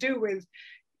is to do with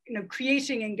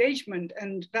creating engagement,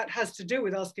 and that has to do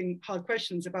with asking hard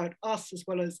questions about us as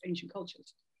well as ancient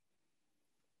cultures.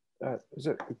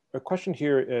 There's a question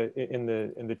here in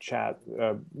the chat,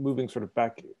 moving sort of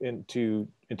back into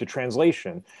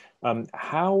translation.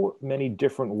 How many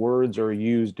different words are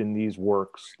used in these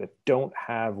works that don't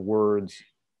have words,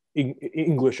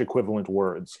 English equivalent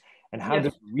words? And how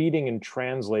does reading and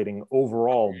translating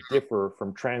overall differ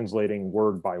from translating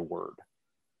word by word?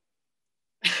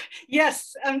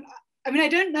 Yes. I mean, I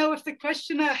don't know if the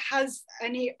questioner has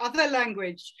any other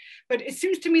language, but it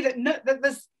seems to me that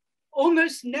there's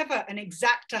almost never an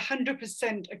exact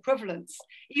 100% equivalence.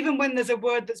 Even when there's a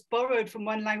word that's borrowed from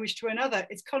one language to another,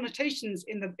 its connotations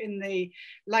in the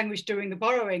language during the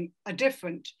borrowing are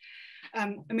different.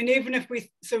 I mean, even if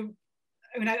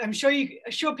I'm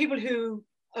sure people who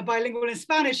are bilingual in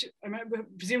Spanish,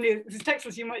 presumably this is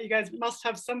Texas, you guys must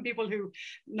have some people who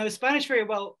know Spanish very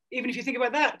well. Even if you think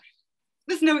about that,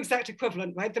 there's no exact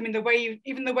equivalent, right? I mean,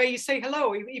 even the way you say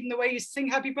hello, even the way you sing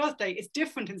happy birthday, it's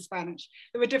different in Spanish.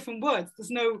 There are different words.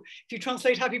 If you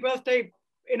translate happy birthday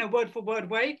in a word for word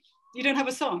way, you don't have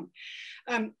a song.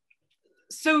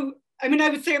 So, I mean, I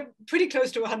would say pretty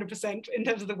close to 100% in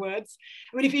terms of the words.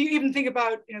 I mean, if you even think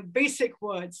about, basic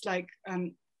words like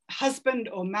husband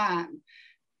or man,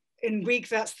 in Greek,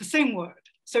 that's the same word.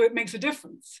 So it makes a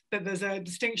difference that there's a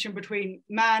distinction between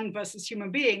man versus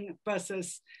human being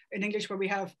versus in English where we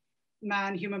have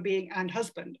man, human being, and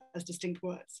husband as distinct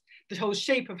words. The whole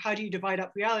shape of how do you divide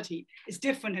up reality is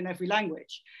different in every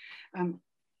language.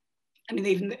 And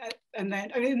even, and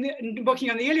then, I mean, working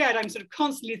on the Iliad, I'm sort of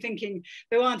constantly thinking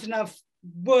there aren't enough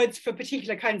words for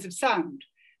particular kinds of sound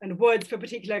and words for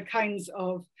particular kinds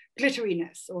of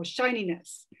glitteriness or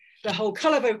shininess. The whole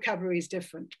color vocabulary is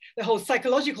different. The whole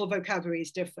psychological vocabulary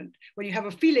is different. When you have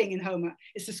a feeling in Homer,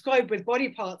 it's described with body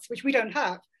parts, which we don't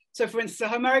have. So for instance, a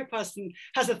Homeric person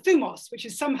has a thumos, which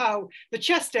is somehow the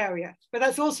chest area, but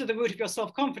that's also the root of your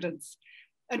self-confidence.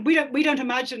 And we don't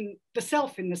imagine the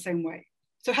self in the same way.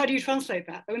 So how do you translate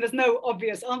that? I mean, there's no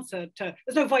obvious answer to,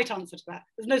 there's no right answer to that.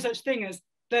 There's no such thing as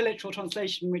the literal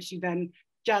translation, which you then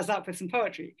jazz up with some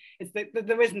poetry. It's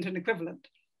there isn't an equivalent.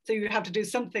 So you have to do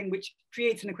something which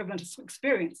creates an equivalent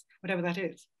experience, whatever that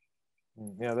is.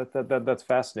 Yeah, that's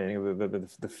fascinating.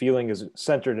 The feeling is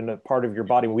centered in a part of your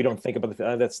body. We don't think about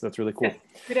the that's really cool. Yes,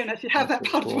 we don't actually have that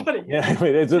part of the body.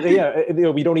 Yeah, yeah,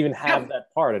 we don't even have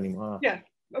that part anymore. Yeah,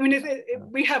 I mean,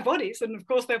 we have bodies, and of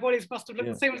course their bodies must have looked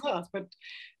the same as ours, but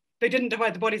they didn't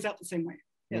divide the bodies up the same way.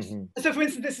 Yes. So for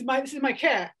instance, this is my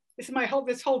care.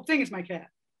 This whole thing is my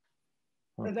care.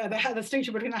 The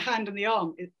distinction between the hand and the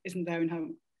arm isn't there in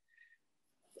Homer.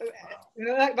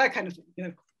 That kind of thing, you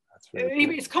know. Really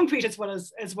cool. It's concrete as well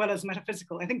as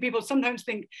metaphysical. I think people sometimes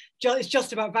think it's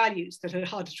just about values that are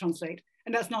hard to translate,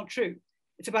 and that's not true.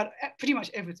 It's about pretty much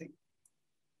everything.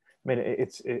 I mean,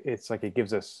 it's like it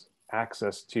gives us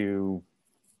access to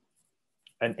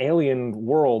an alien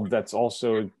world that's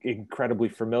also incredibly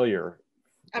familiar.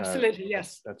 Absolutely,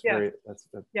 yes. That's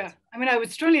yeah. I mean, I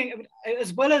would strongly,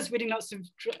 as well as reading lots of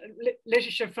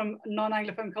literature from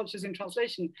non-Anglophone cultures in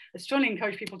translation, I strongly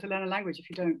encourage people to learn a language if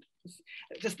you don't.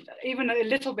 Just even a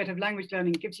little bit of language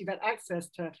learning gives you that access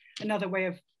to another way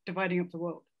of dividing up the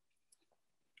world.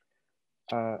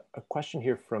 A question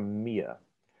here from Mia.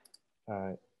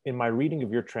 In my reading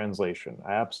of your translation,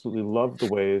 I absolutely love the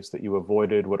ways that you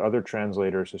avoided what other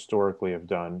translators historically have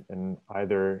done in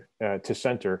either to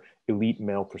center elite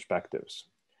male perspectives.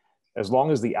 As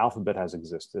long as the alphabet has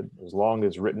existed, as long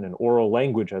as written and oral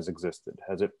language has existed,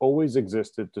 has it always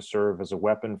existed to serve as a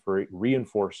weapon for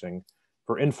enforcing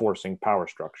power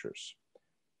structures?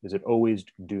 Is it always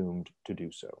doomed to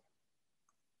do so?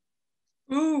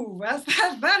 Ooh,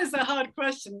 that is a hard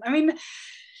question. I mean,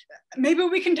 maybe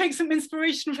we can take some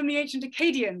inspiration from the ancient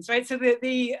Akkadians, right? So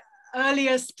the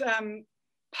earliest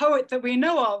poet that we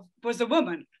know of was a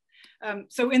woman.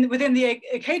 So within the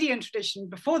Akkadian tradition,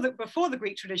 before the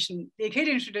Greek tradition, the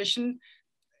Akkadian tradition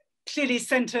clearly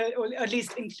centered, or at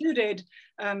least included,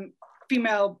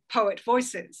 female poet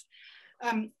voices.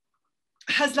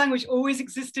 Has language always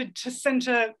existed to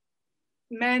center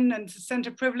men and to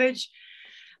center privilege?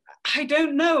 I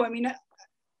don't know. I mean,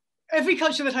 every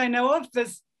culture that I know of,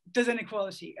 there's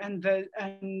inequality,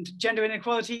 and gender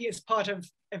inequality is part of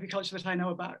every culture that I know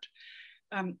about.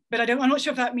 But I'm not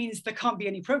sure if that means there can't be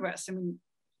any progress. I mean,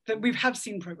 that we have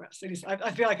seen progress. At least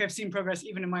I feel like I've seen progress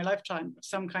even in my lifetime of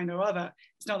some kind or other.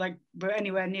 It's not like we're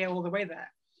anywhere near all the way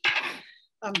there.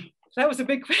 That was a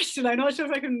big question. I'm not sure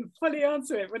if I can fully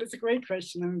answer it, but it's a great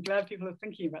question. I'm glad people are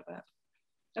thinking about that.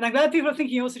 And I'm glad people are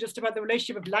thinking also just about the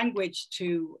relationship of language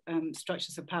to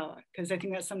structures of power, because I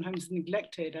think that's sometimes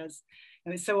neglected, as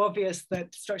it's so obvious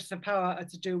that structures of power are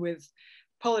to do with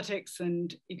politics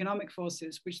and economic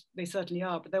forces, which they certainly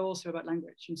are, but they're also about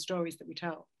language and stories that we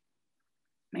tell.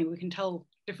 Maybe we can tell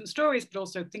different stories, but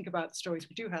also think about the stories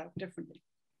we do have differently.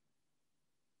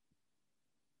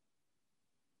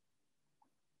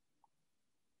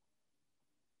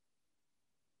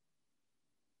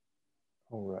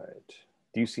 All right.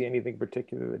 Do you see anything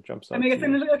particular that jumps out? I mean,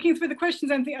 I'm looking through the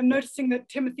questions. I'm noticing that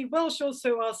Timothy Welsh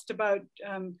also asked about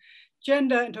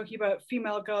gender and talking about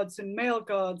female gods and male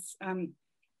gods.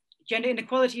 Gender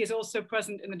inequality is also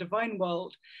present in the divine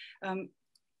world.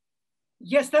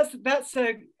 Yes, that's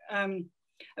a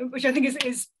which I think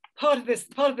is part of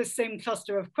this same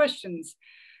cluster of questions.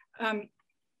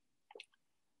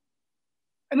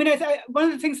 I mean, one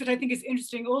of the things that I think is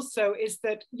interesting also is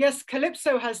that, yes,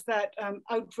 Calypso has that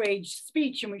outraged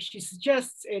speech in which she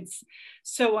suggests it's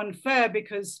so unfair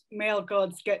because male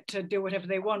gods get to do whatever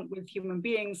they want with human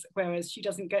beings, whereas she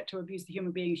doesn't get to abuse the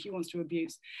human being she wants to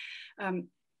abuse.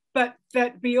 But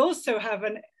that we also have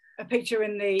a picture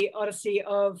in the Odyssey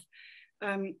of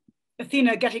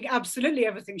Athena getting absolutely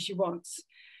everything she wants.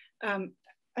 And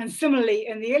similarly,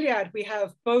 in the Iliad, we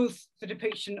have both the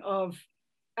depiction of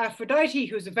Aphrodite,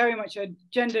 who's very much a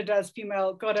gendered as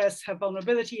female goddess, her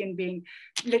vulnerability in being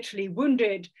literally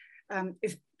wounded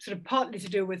is sort of partly to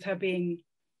do with her being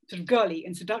sort of girly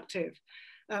and seductive.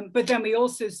 But then we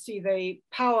also see the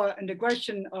power and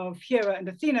aggression of Hera and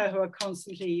Athena, who are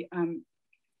constantly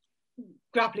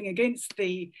grappling against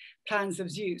the plans of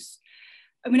Zeus.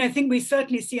 I mean, I think we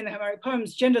certainly see in the Homeric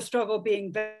poems gender struggle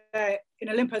being there in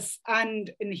Olympus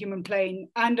and in the human plane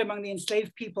and among the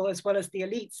enslaved people as well as the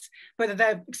elites, whether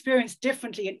they're experienced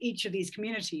differently in each of these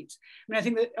communities. I mean, I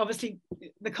think that obviously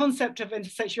the concept of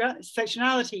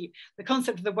intersectionality, the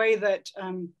concept of the way that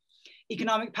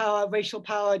economic power, racial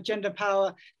power, gender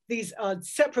power, these are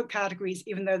separate categories,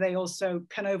 even though they also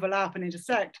can overlap and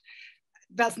intersect.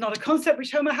 That's not a concept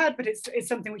which Homer had, but it's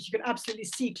something which you can absolutely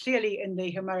see clearly in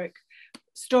the Homeric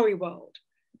story world.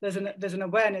 There's an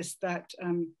awareness that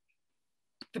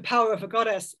the power of a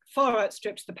goddess far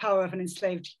outstrips the power of an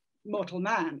enslaved mortal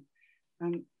man,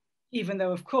 even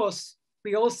though, of course,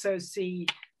 we also see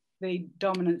the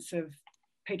dominance of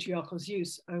patriarchal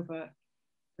Zeus over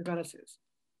the goddesses.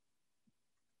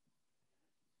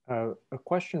 A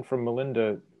question from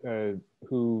Melinda,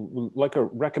 who would like a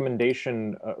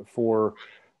recommendation for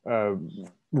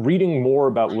reading more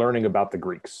about learning about the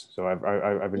Greeks. So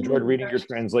I've enjoyed reading your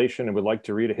translation and would like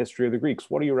to read a history of the Greeks.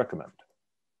 What do you recommend?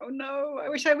 Oh no, I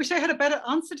wish I had a better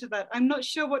answer to that. I'm not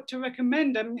sure what to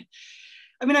recommend. I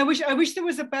mean, I wish there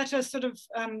was a better sort of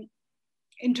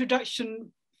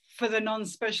introduction for the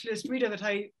non-specialist reader that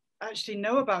I actually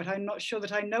know about. I'm not sure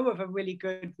that I know of a really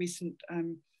good recent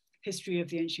history of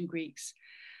the ancient Greeks.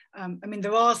 I mean,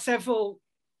 there are several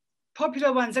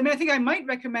popular ones. I mean, I think I might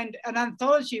recommend an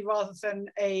anthology rather than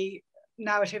a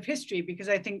narrative history, because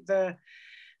I think the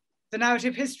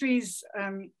narrative histories, I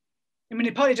mean,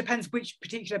 it probably depends which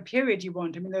particular period you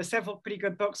want. I mean, there are several pretty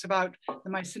good books about the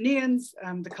Mycenaeans,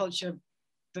 the culture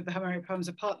that the Homeric poems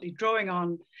are partly drawing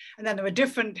on. And then there are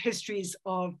different histories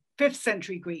of 5th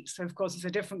century Greeks. So of course, it's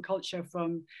a different culture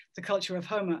from the culture of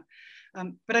Homer.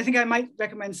 But I think I might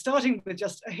recommend starting with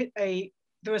just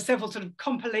there are several sort of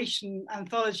compilation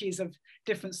anthologies of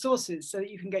different sources so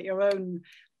that you can get your own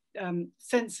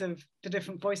sense of the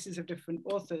different voices of different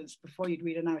authors before you'd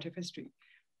read a narrative history.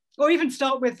 Or even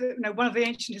start with one of the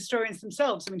ancient historians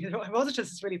themselves. I mean,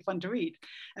 Herodotus is really fun to read,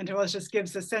 and Herodotus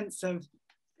gives a sense of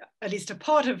at least a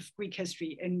part of Greek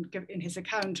history in his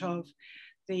account of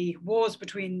the wars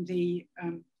between the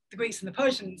Greeks and the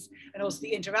Persians, and also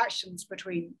the interactions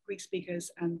between Greek speakers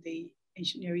and the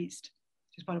ancient Near East,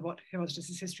 which is part of what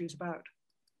Herodotus' history is about.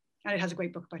 And it has a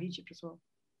great book about Egypt as well,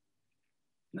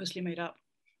 mostly made up.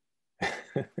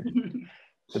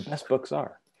 The best books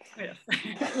are. Yes,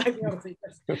 like the Odyssey,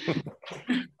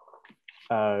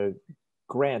 yes.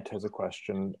 Grant has a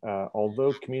question.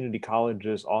 Although community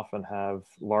colleges often have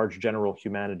large general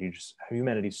humanities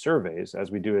surveys, as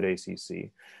we do at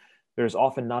ACC, there's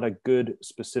often not a good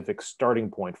specific starting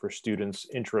point for students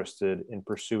interested in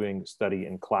pursuing study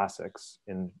in classics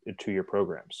in 2-year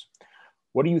programs.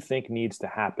 What do you think needs to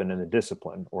happen in the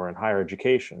discipline or in higher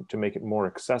education to make it more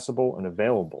accessible and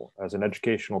available as an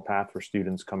educational path for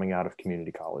students coming out of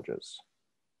community colleges?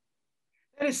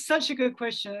 That is such a good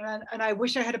question, and I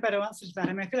wish I had a better answer to that.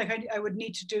 I mean, I feel like I would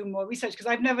need to do more research because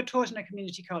I've never taught in a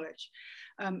community college.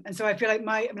 And so I feel like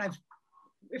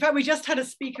in fact, we just had a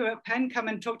speaker at Penn come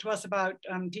and talk to us about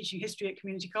teaching history at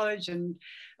community college. And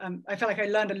I felt like I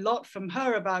learned a lot from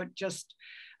her about just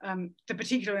the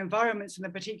particular environments and the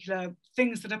particular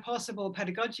things that are possible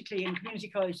pedagogically in community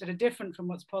college that are different from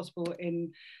what's possible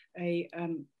in a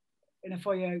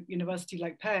four-year university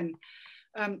like Penn.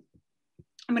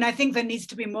 I mean, I think there needs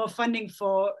to be more funding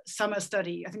for summer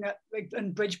study. I think that,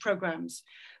 and bridge programs.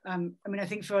 I mean, I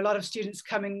think for a lot of students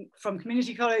coming from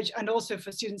community college and also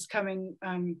for students coming,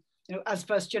 as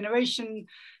first generation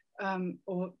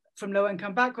or from low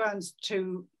income backgrounds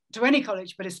to any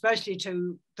college, but especially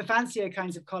to the fancier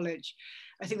kinds of college,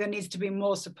 I think there needs to be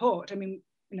more support. I mean,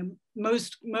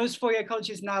 most four-year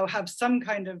colleges now have some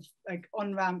kind of like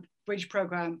on-ramp bridge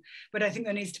program, but I think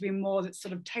there needs to be more that's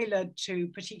sort of tailored to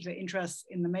particular interests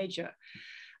in the major.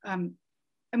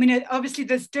 I mean, obviously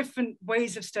there's different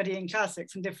ways of studying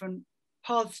classics and different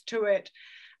paths to it.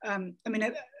 I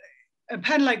mean, a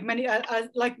Penn, like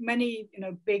many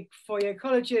big four-year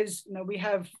colleges, we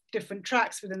have different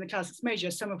tracks within the classics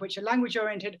major, some of which are language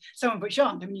oriented, some of which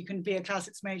aren't. I mean, you can be a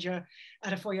classics major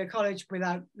at a four-year college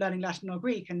without learning Latin or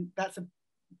Greek, and that's a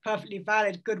perfectly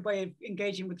valid, good way of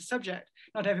engaging with the subject.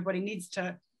 Not everybody needs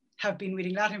to have been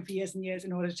reading Latin for years and years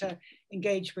in order to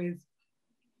engage with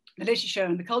the literature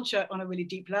and the culture on a really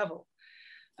deep level.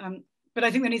 But I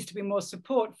think there needs to be more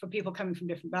support for people coming from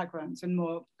different backgrounds and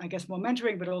more, I guess, more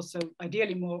mentoring, but also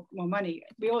ideally more money.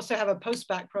 We also have a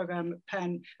post-bac program at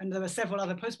Penn, and there are several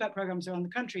other post-bac programs around the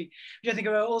country, which I think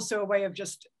are also a way of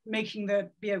just making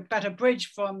be a better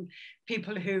bridge from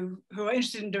people who are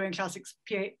interested in doing classics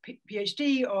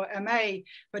PhD or MA,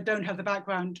 but don't have the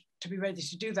background to be ready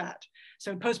to do that.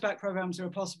 So post-bac programs are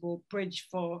a possible bridge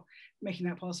for making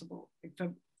that possible,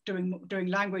 for doing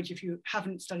language if you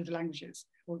haven't studied the languages,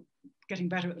 or getting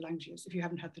better at the languages if you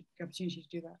haven't had the opportunity to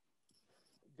do that.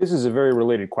 This is a very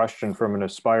related question from an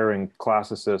aspiring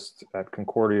classicist at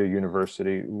Concordia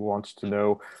University who wants to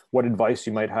know what advice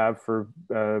you might have for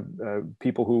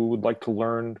people who would like to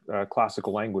learn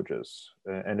classical languages,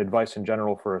 and advice in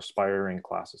general for aspiring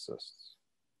classicists.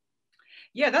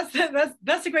 Yeah,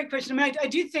 that's a great question. I mean, I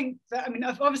do think that, I mean,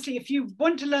 obviously, if you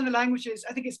want to learn the languages,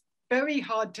 I think it's very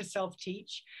hard to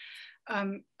self-teach. I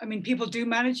mean, people do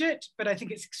manage it, but I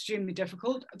think it's extremely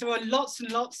difficult. There are lots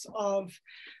and lots of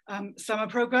summer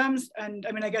programs. And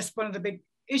I mean, I guess one of the big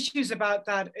issues about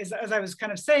that is, as I was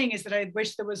kind of saying, is that I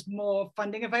wish there was more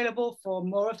funding available for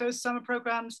more of those summer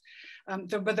programs.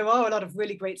 But there are a lot of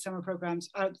really great summer programs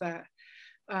out there.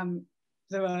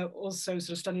 There are also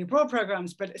sort of study abroad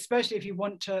programs, but especially if you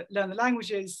want to learn the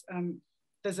languages,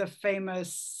 there's a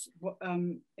famous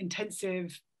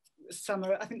intensive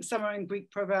summer in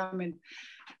Greek program in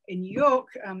New York.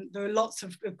 There are lots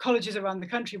of colleges around the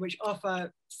country which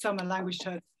offer summer language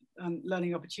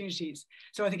learning opportunities.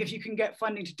 So I think if you can get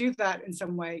funding to do that in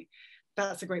some way,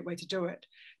 that's a great way to do it.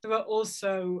 There are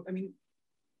also, I mean,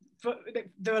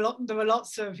 there are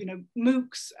lots of, you know,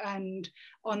 MOOCs and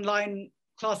online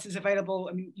classes available.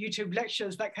 I mean, YouTube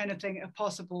lectures, that kind of thing are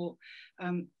possible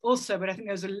also, but I think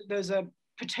those are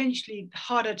potentially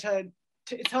harder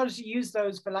it's harder to use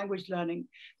those for language learning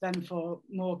than for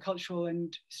more cultural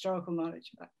and historical knowledge,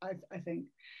 I think.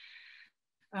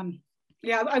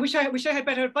 Yeah, I wish I had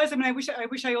better advice. I mean, I wish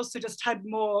I also just had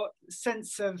more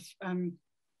sense of,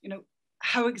 you know,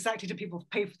 how exactly do people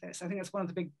pay for this? I think that's one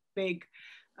of the big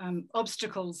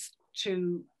obstacles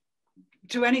to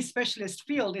any specialist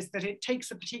field, is that it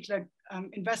takes a particular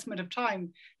investment of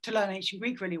time to learn ancient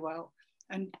Greek really well.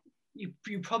 And you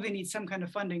probably need some kind of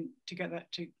funding to get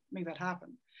that, to make that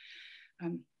happen. I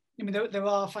mean, there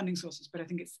are funding sources, but I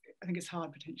think it's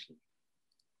hard potentially.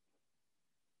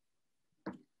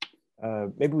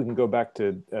 Maybe we can go back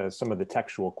to some of the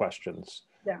textual questions.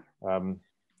 Yeah.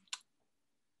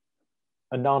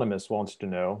 Anonymous wants to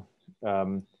know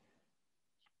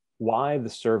why the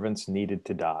servants needed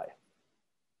to die.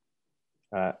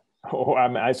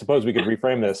 I suppose we could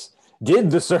reframe this. Did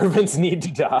the servants need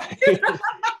to die?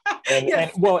 And,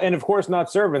 yes. and of course not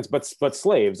servants, but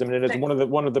slaves. I mean, it's one of the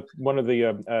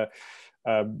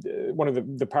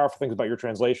powerful things about your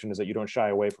translation is that you don't shy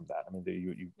away from that. I mean,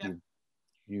 you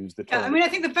use the term. Yeah, I mean, I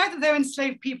think the fact that they're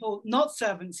enslaved people, not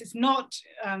servants, it's not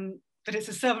that it's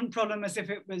a servant problem as if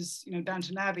it was, you know,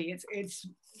 Downton Abbey.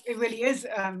 It really is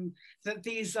that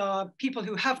these are people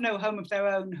who have no home of their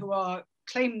own, who are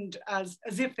claimed as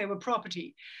if they were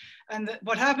property. And that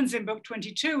what happens in book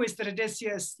 22 is that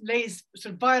Odysseus lays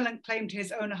sort of violent claim to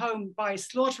his own home by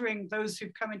slaughtering those who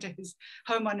come into his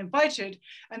home uninvited.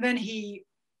 And then he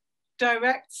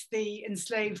directs the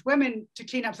enslaved women to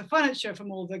clean up the furniture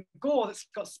from all the gore that's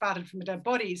got spattered from the dead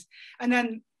bodies. And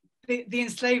then the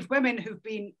enslaved women who've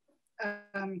been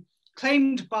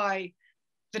claimed by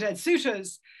the dead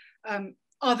suitors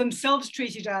are themselves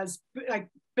treated as like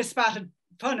bespattered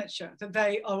furniture, that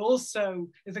they are also,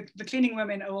 the cleaning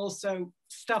women are also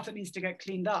stuff that needs to get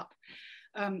cleaned up.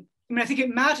 I mean, I think it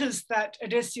matters that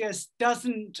Odysseus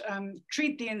doesn't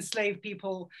treat the enslaved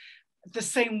people the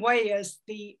same way as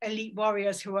the elite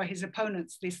warriors who are his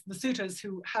opponents, the suitors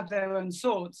who have their own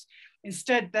swords.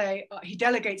 Instead, he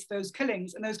delegates those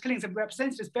killings, and those killings are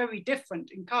represented as very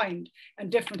different in kind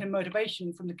and different in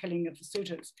motivation from the killing of the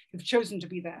suitors who've chosen to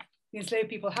be there. The enslaved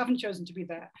people haven't chosen to be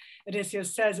there.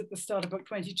 Odysseus says at the start of book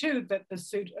 22 that the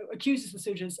accuses the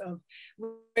suitors of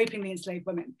raping the enslaved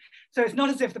women. So it's not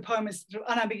as if the poem is sort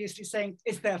of unambiguously saying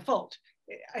it's their fault.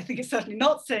 I think it's certainly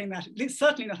not saying that, it's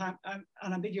certainly not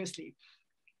unambiguously.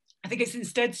 I think it's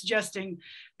instead suggesting,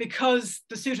 because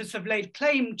the suitors have laid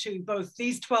claim to both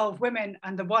these 12 women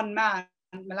and the one man,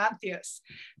 Melanthius,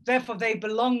 therefore they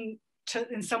belong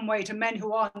in some way to men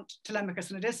who aren't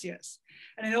Telemachus and Odysseus.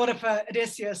 And in order for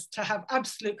Odysseus to have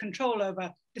absolute control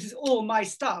over, this is all my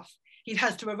stuff, he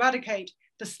has to eradicate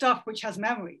the stuff which has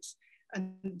memories.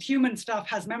 And human stuff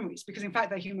has memories, because in fact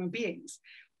they're human beings.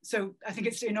 So I think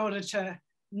it's in order to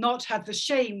not have the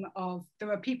shame of,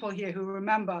 there are people here who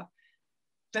remember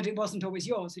that it wasn't always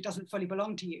yours, it doesn't fully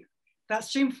belong to you.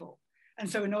 That's shameful. And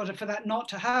so in order for that not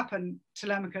to happen,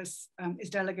 Telemachus is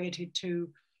delegated to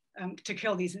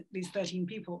kill these 13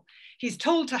 people. He's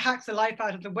told to hack the life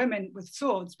out of the women with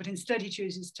swords, but instead he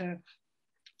chooses to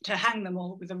hang them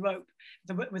all with a rope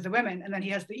with the women. And then he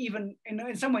has the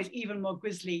in some ways, even more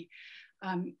grisly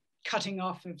cutting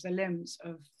off of the limbs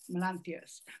of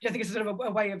Melanthius, which I think is sort of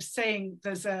a way of saying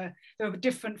there are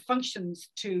different functions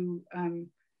to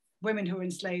women who are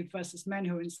enslaved versus men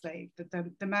who are enslaved, that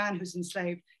the man who's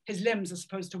enslaved, his limbs are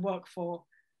supposed to work for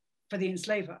the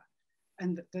enslaver,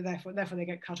 and therefore they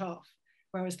get cut off.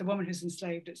 Whereas the woman who's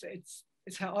enslaved,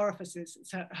 it's her orifices,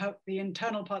 it's the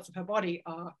internal parts of her body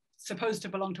are supposed to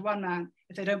belong to one man.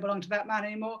 If they don't belong to that man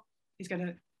anymore, he's going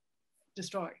to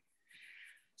destroy.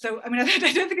 So, I mean, I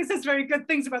don't think it says very good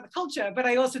things about the culture, but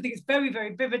I also think it's very,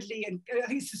 very vividly, and I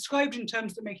think it's described in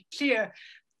terms that make it clear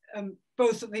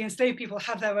both that the enslaved people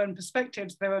have their own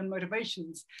perspectives, their own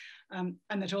motivations, and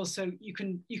that also you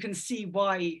can see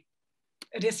why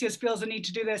Odysseus feels the need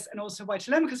to do this, and also why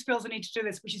Telemachus feels the need to do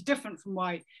this, which is different from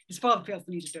why his father feels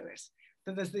the need to do this.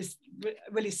 So there's this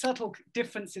really subtle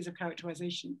differences of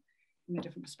characterization in the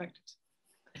different perspectives.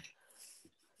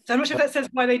 So I'm not sure if that says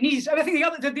why they need. I think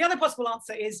the other possible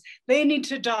answer is they need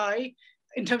to die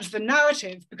in terms of the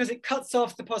narrative because it cuts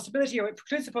off the possibility, or it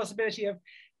precludes the possibility of,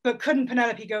 but couldn't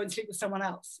Penelope go and sleep with someone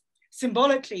else?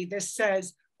 Symbolically, this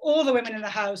says all the women in the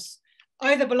house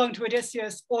either belong to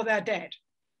Odysseus or they're dead.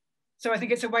 So I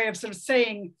think it's a way of sort of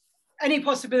saying any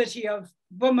possibility of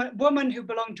woman who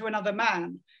belonged to another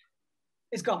man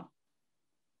is gone.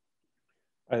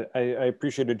 I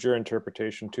appreciated your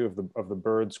interpretation too of the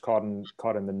birds caught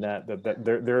in the net, that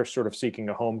they're sort of seeking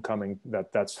a homecoming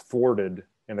that's thwarted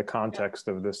in the context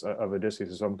of this of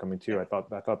Odysseus' homecoming too. I thought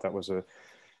that was a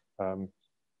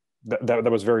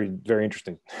that was very, very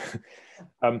interesting.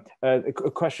 A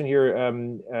question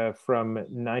here from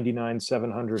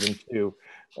 99702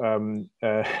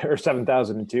 or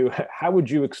 7002. How would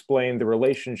you explain the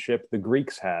relationship the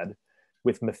Greeks had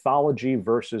with mythology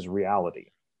versus reality?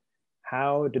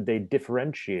 How did they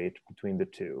differentiate between the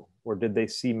two, or did they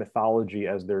see mythology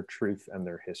as their truth and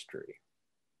their history?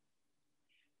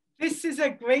 This is a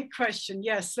great question.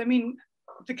 Yes, I mean,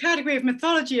 the category of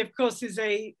mythology, of course, is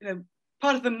a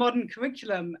part of the modern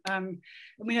curriculum. I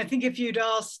mean, I think if you'd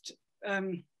asked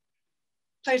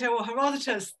Plato or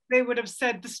Herodotus, they would have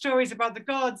said the stories about the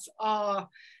gods are,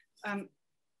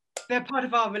 they're part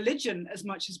of our religion as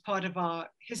much as part of our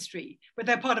history, but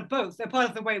they're part of both. They're part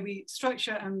of the way we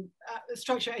structure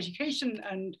education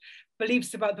and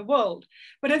beliefs about the world.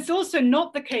 But it's also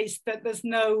not the case that there's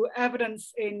no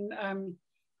evidence in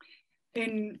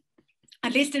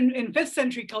at least in 5th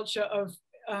century culture of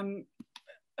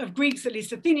Greeks, at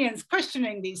least Athenians,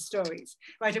 questioning these stories,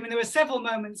 right? I mean, there were several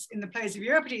moments in the plays of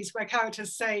Euripides where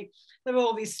characters say, there are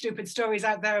all these stupid stories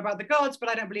out there about the gods, but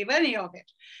I don't believe any of it.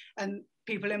 And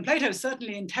people in Plato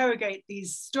certainly interrogate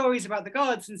these stories about the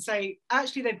gods and say,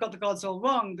 actually, they've got the gods all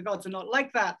wrong. The gods are not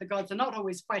like that. The gods are not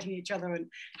always fighting each other and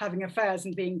having affairs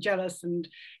and being jealous and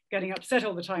getting upset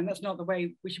all the time. That's not the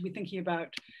way we should be thinking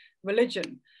about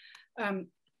religion.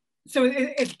 So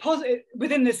it's positive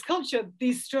within this culture.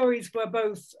 These stories were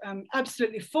both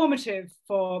absolutely formative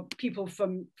for people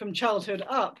from childhood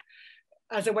up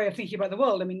as a way of thinking about the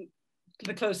world. I mean,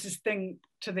 the closest thing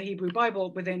to the Hebrew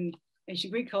Bible within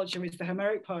ancient Greek culture is the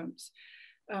Homeric poems.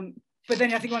 But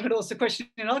then I think one could also question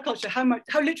in our culture, how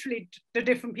literally do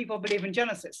different people believe in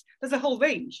Genesis? There's a whole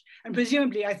range. And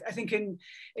presumably, I think in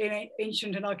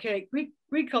ancient and archaic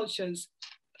Greek cultures,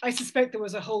 I suspect there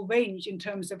was a whole range in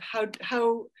terms of how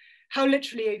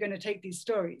literally are you going to take these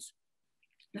stories?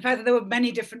 The fact that there were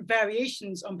many different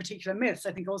variations on particular myths,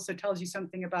 I think also tells you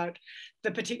something about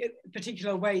the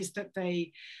particular ways that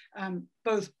they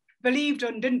both believed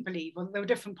and didn't believe, or there were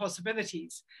different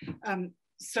possibilities.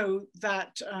 So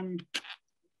that,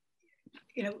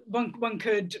 one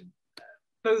could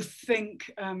both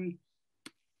think,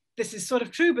 this is sort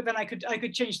of true, but then I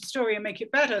could change the story and make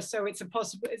it better. So it's a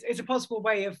possible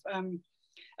way of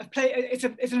play.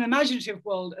 It's an imaginative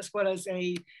world as well as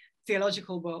a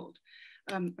theological world.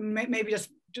 Maybe just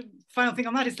final thing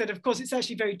on that is that, of course, it's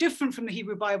actually very different from the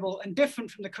Hebrew Bible and different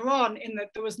from the Quran in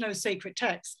that there was no sacred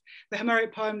text. The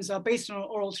Homeric poems are based on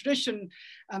oral tradition,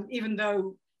 even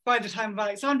though by the time of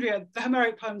Alexandria, the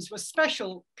Homeric poems were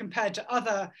special compared to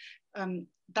other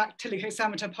dactylic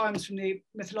hexameter poems from the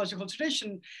mythological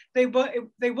tradition. They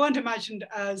weren't imagined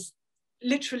as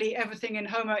literally everything in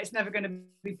Homer is never going to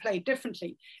be played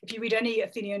differently. If you read any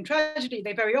Athenian tragedy,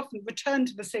 they very often return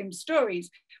to the same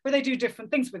stories, but they do different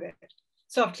things with it.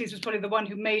 Sophocles was probably the one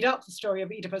who made up the story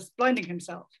of Oedipus blinding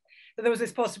himself. But there was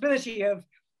this possibility of,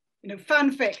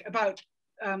 fanfic about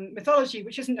mythology,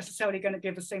 which isn't necessarily going to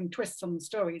give the same twists on the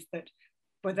stories that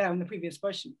were there in the previous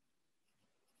version.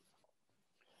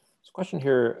 There's a question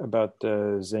here about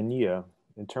Xenia.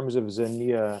 In terms of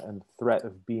Xenia and the threat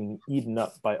of being eaten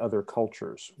up by other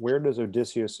cultures, where does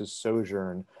Odysseus's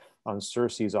sojourn on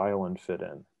Circe's island fit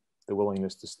in? The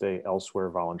willingness to stay elsewhere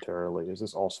voluntarily, is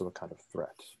this also a kind of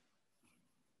threat?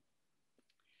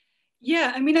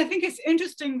 Yeah, I mean, I think it's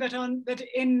interesting that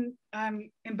in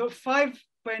book 5,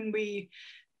 when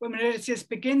Odysseus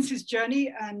begins his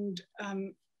journey and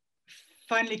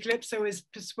finally Calypso is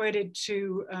persuaded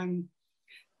to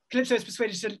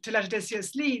let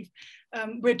Odysseus leave,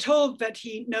 we're told that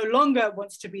he no longer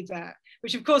wants to be there,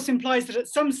 which of course implies that at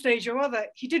some stage or other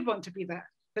he did want to be there.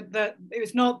 That it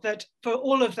was not that for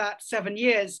all of that 7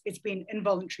 years it's been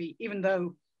involuntary, even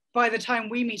though by the time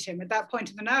we meet him, at that point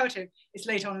in the narrative, it's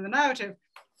late on in the narrative,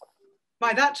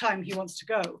 by that time he wants to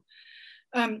go.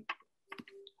 I'm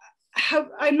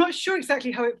not sure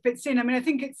exactly how it fits in. I mean, I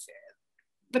think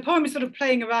the poem is sort of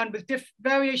playing around with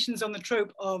variations on the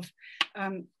trope of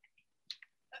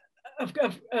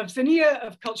xenia,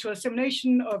 of cultural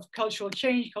assimilation, of cultural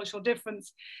change, cultural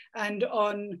difference, and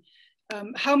on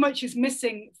how much is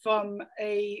missing from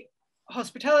a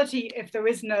hospitality if there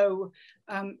is no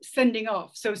sending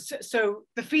off. So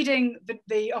the feeding,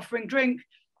 the offering drink,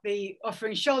 the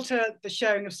offering shelter, the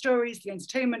sharing of stories, the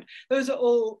entertainment, those are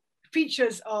all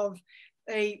features of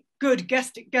a good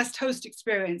guest host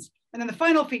experience. And then the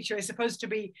final feature is supposed to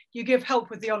be you give help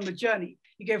with the onward journey.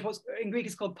 You give what's in Greek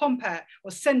is called pomper,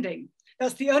 or sending.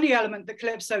 That's the only element that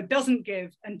Calypso doesn't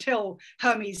give until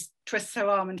Hermes twists her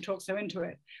arm and talks her into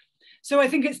it. So I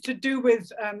think it's to do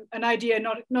with an idea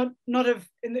not of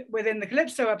within the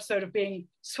Calypso episode of being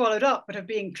swallowed up, but of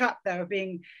being trapped there, of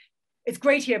being, it's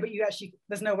great here, but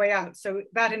there's no way out. So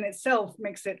that in itself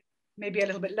makes it maybe a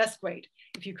little bit less great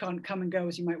if you can't come and go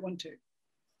as you might want to.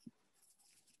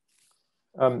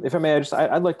 If I may,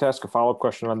 I'd like to ask a follow-up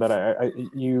question on that.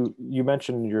 You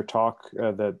mentioned in your talk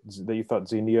that you thought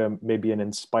xenia may be an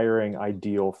inspiring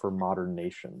ideal for modern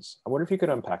nations. I wonder if you could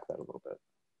unpack that a little bit.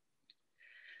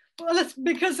 Well, that's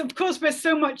because, of course, there's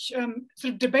so much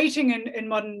sort of debating in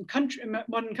modern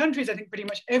countries. I think pretty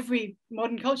much every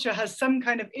modern culture has some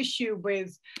kind of issue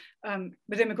with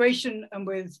immigration and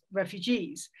with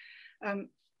refugees.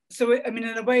 So, I mean,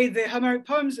 in a way, the Homeric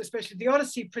poems, especially the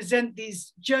Odyssey, present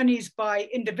these journeys by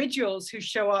individuals who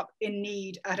show up in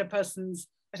need at an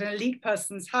elite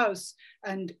person's house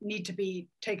and need to be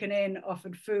taken in,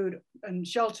 offered food and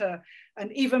shelter.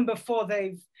 And even before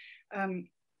they've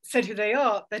said who they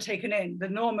are, they're taken in. The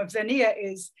norm of xenia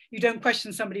is you don't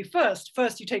question somebody first.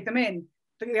 First, you take them in.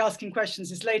 The asking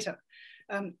questions is later.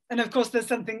 And of course, there's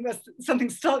something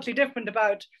starkly different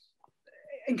about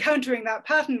encountering that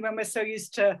pattern when we're so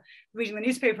used to reading the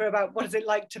newspaper about what is it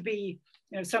like to be,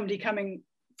 somebody coming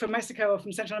from Mexico or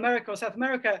from Central America or South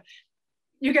America.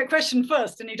 You get questioned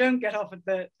first and you don't get offered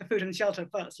the food and shelter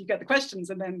first. You get the questions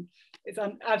and then it's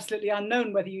absolutely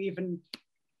unknown whether you even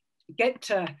get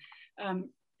to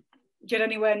get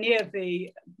anywhere near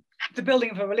the building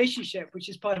of a relationship, which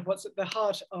is part of what's at the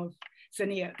heart of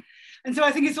xenia. And so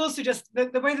I think it's also just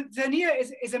the way that xenia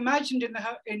is imagined in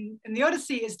the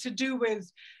Odyssey is to do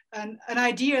with an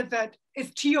idea that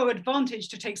it's to your advantage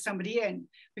to take somebody in,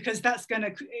 because that's going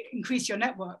to increase your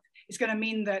network. It's going to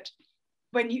mean that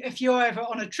if you're ever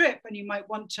on a trip and you might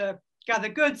want to gather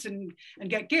goods and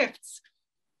get gifts,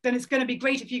 then it's going to be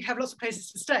great if you have lots of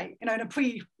places to stay. In a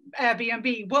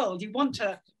pre-Airbnb world, you want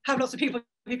to have lots of people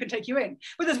who can take you in.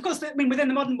 But there's, of course, within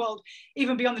the modern world,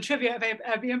 even beyond the trivia of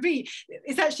Airbnb,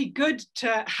 it's actually good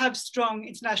to have strong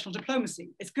international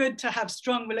diplomacy. It's good to have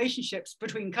strong relationships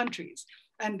between countries.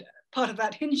 And part of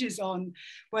that hinges on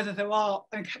whether there are,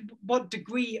 what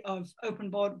degree of open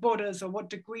borders or what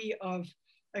degree of,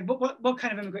 what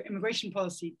kind of immigration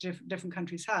policy different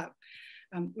countries have.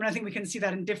 And I think we can see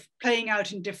that playing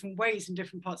out in different ways in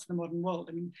different parts of the modern world.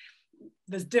 I mean,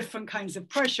 there's different kinds of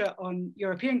pressure on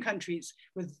European countries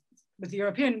with the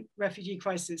European refugee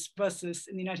crisis versus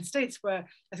in the United States, where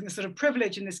I think the sort of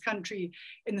privilege in this country,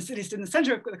 at least in the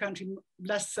center of the country,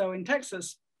 less so in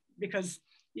Texas, because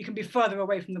you can be further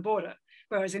away from the border.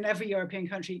 Whereas in every European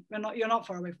country, you're not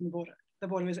far away from the border. The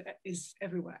border is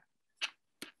everywhere.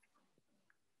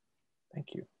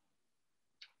 Thank you.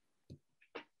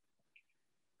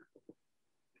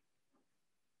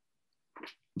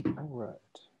 All right.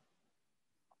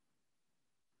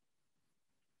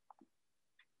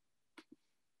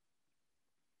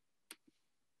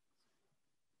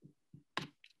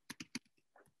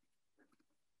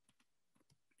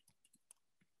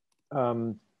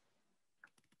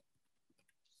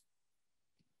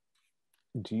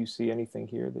 Do you see anything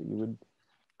here that you would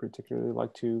particularly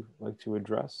like to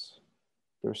address?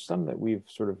 There's some that we've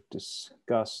sort of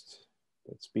discussed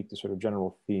that speak to sort of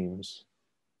general themes.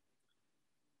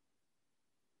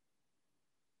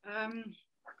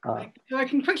 I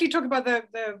can quickly talk about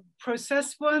the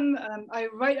process one.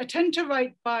 I tend to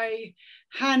write by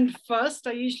hand first.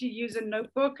 I usually use a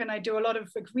notebook and I do a lot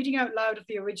of reading out loud of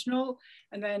the original,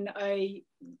 and then I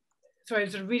so I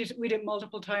sort of read it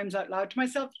multiple times out loud to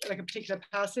myself, like a particular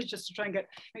passage, just to try and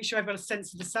make sure I've got a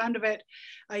sense of the sound of it.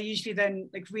 I usually then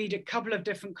like read a couple of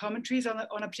different commentaries on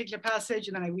a particular passage,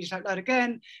 and then I read it out loud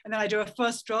again. And then I do a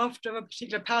first draft of a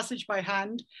particular passage by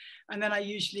hand. And then I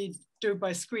usually do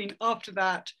by screen after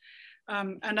that.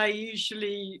 And I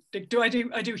usually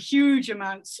do huge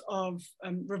amounts of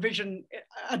revision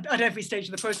at every stage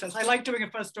of the process. I like doing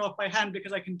a first draft by hand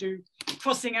because I can do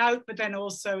crossing out, but then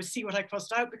also see what I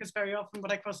crossed out, because very often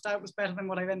what I crossed out was better than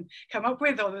what I then come up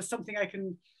with, or there's something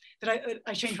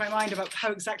I change my mind about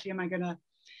how exactly am I going to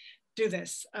do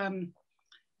this.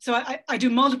 So I do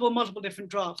multiple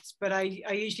different drafts, but I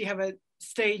usually have a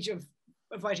stage of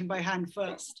writing by hand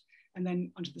first and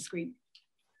then onto the screen.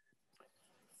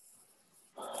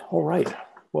 All right.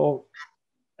 Well,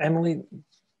 Emily,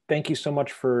 thank you so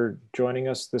much for joining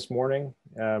us this morning.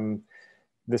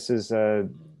 This has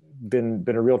been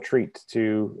a real treat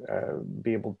to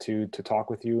be able to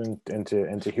talk with you and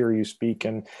to hear you speak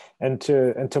and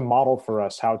to model for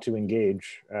us how to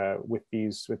engage with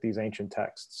these ancient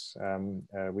texts.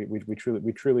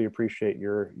 We truly appreciate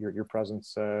your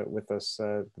presence with us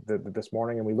this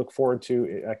morning, and we look forward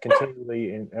to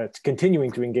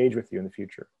continuing to engage with you in the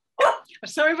future. I'm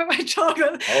sorry about my dog.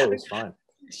 Oh, it's fine.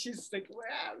 She's like,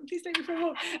 wow, please take me for a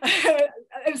walk.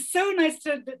 It was so nice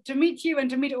to meet you and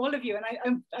to meet all of you.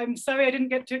 And I'm sorry I didn't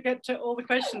get to all the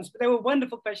questions, but they were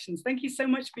wonderful questions. Thank you so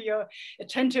much for your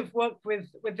attentive work with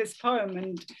this poem.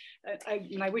 And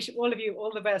I wish all of you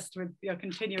all the best with your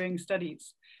continuing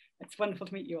studies. It's wonderful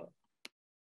to meet you all.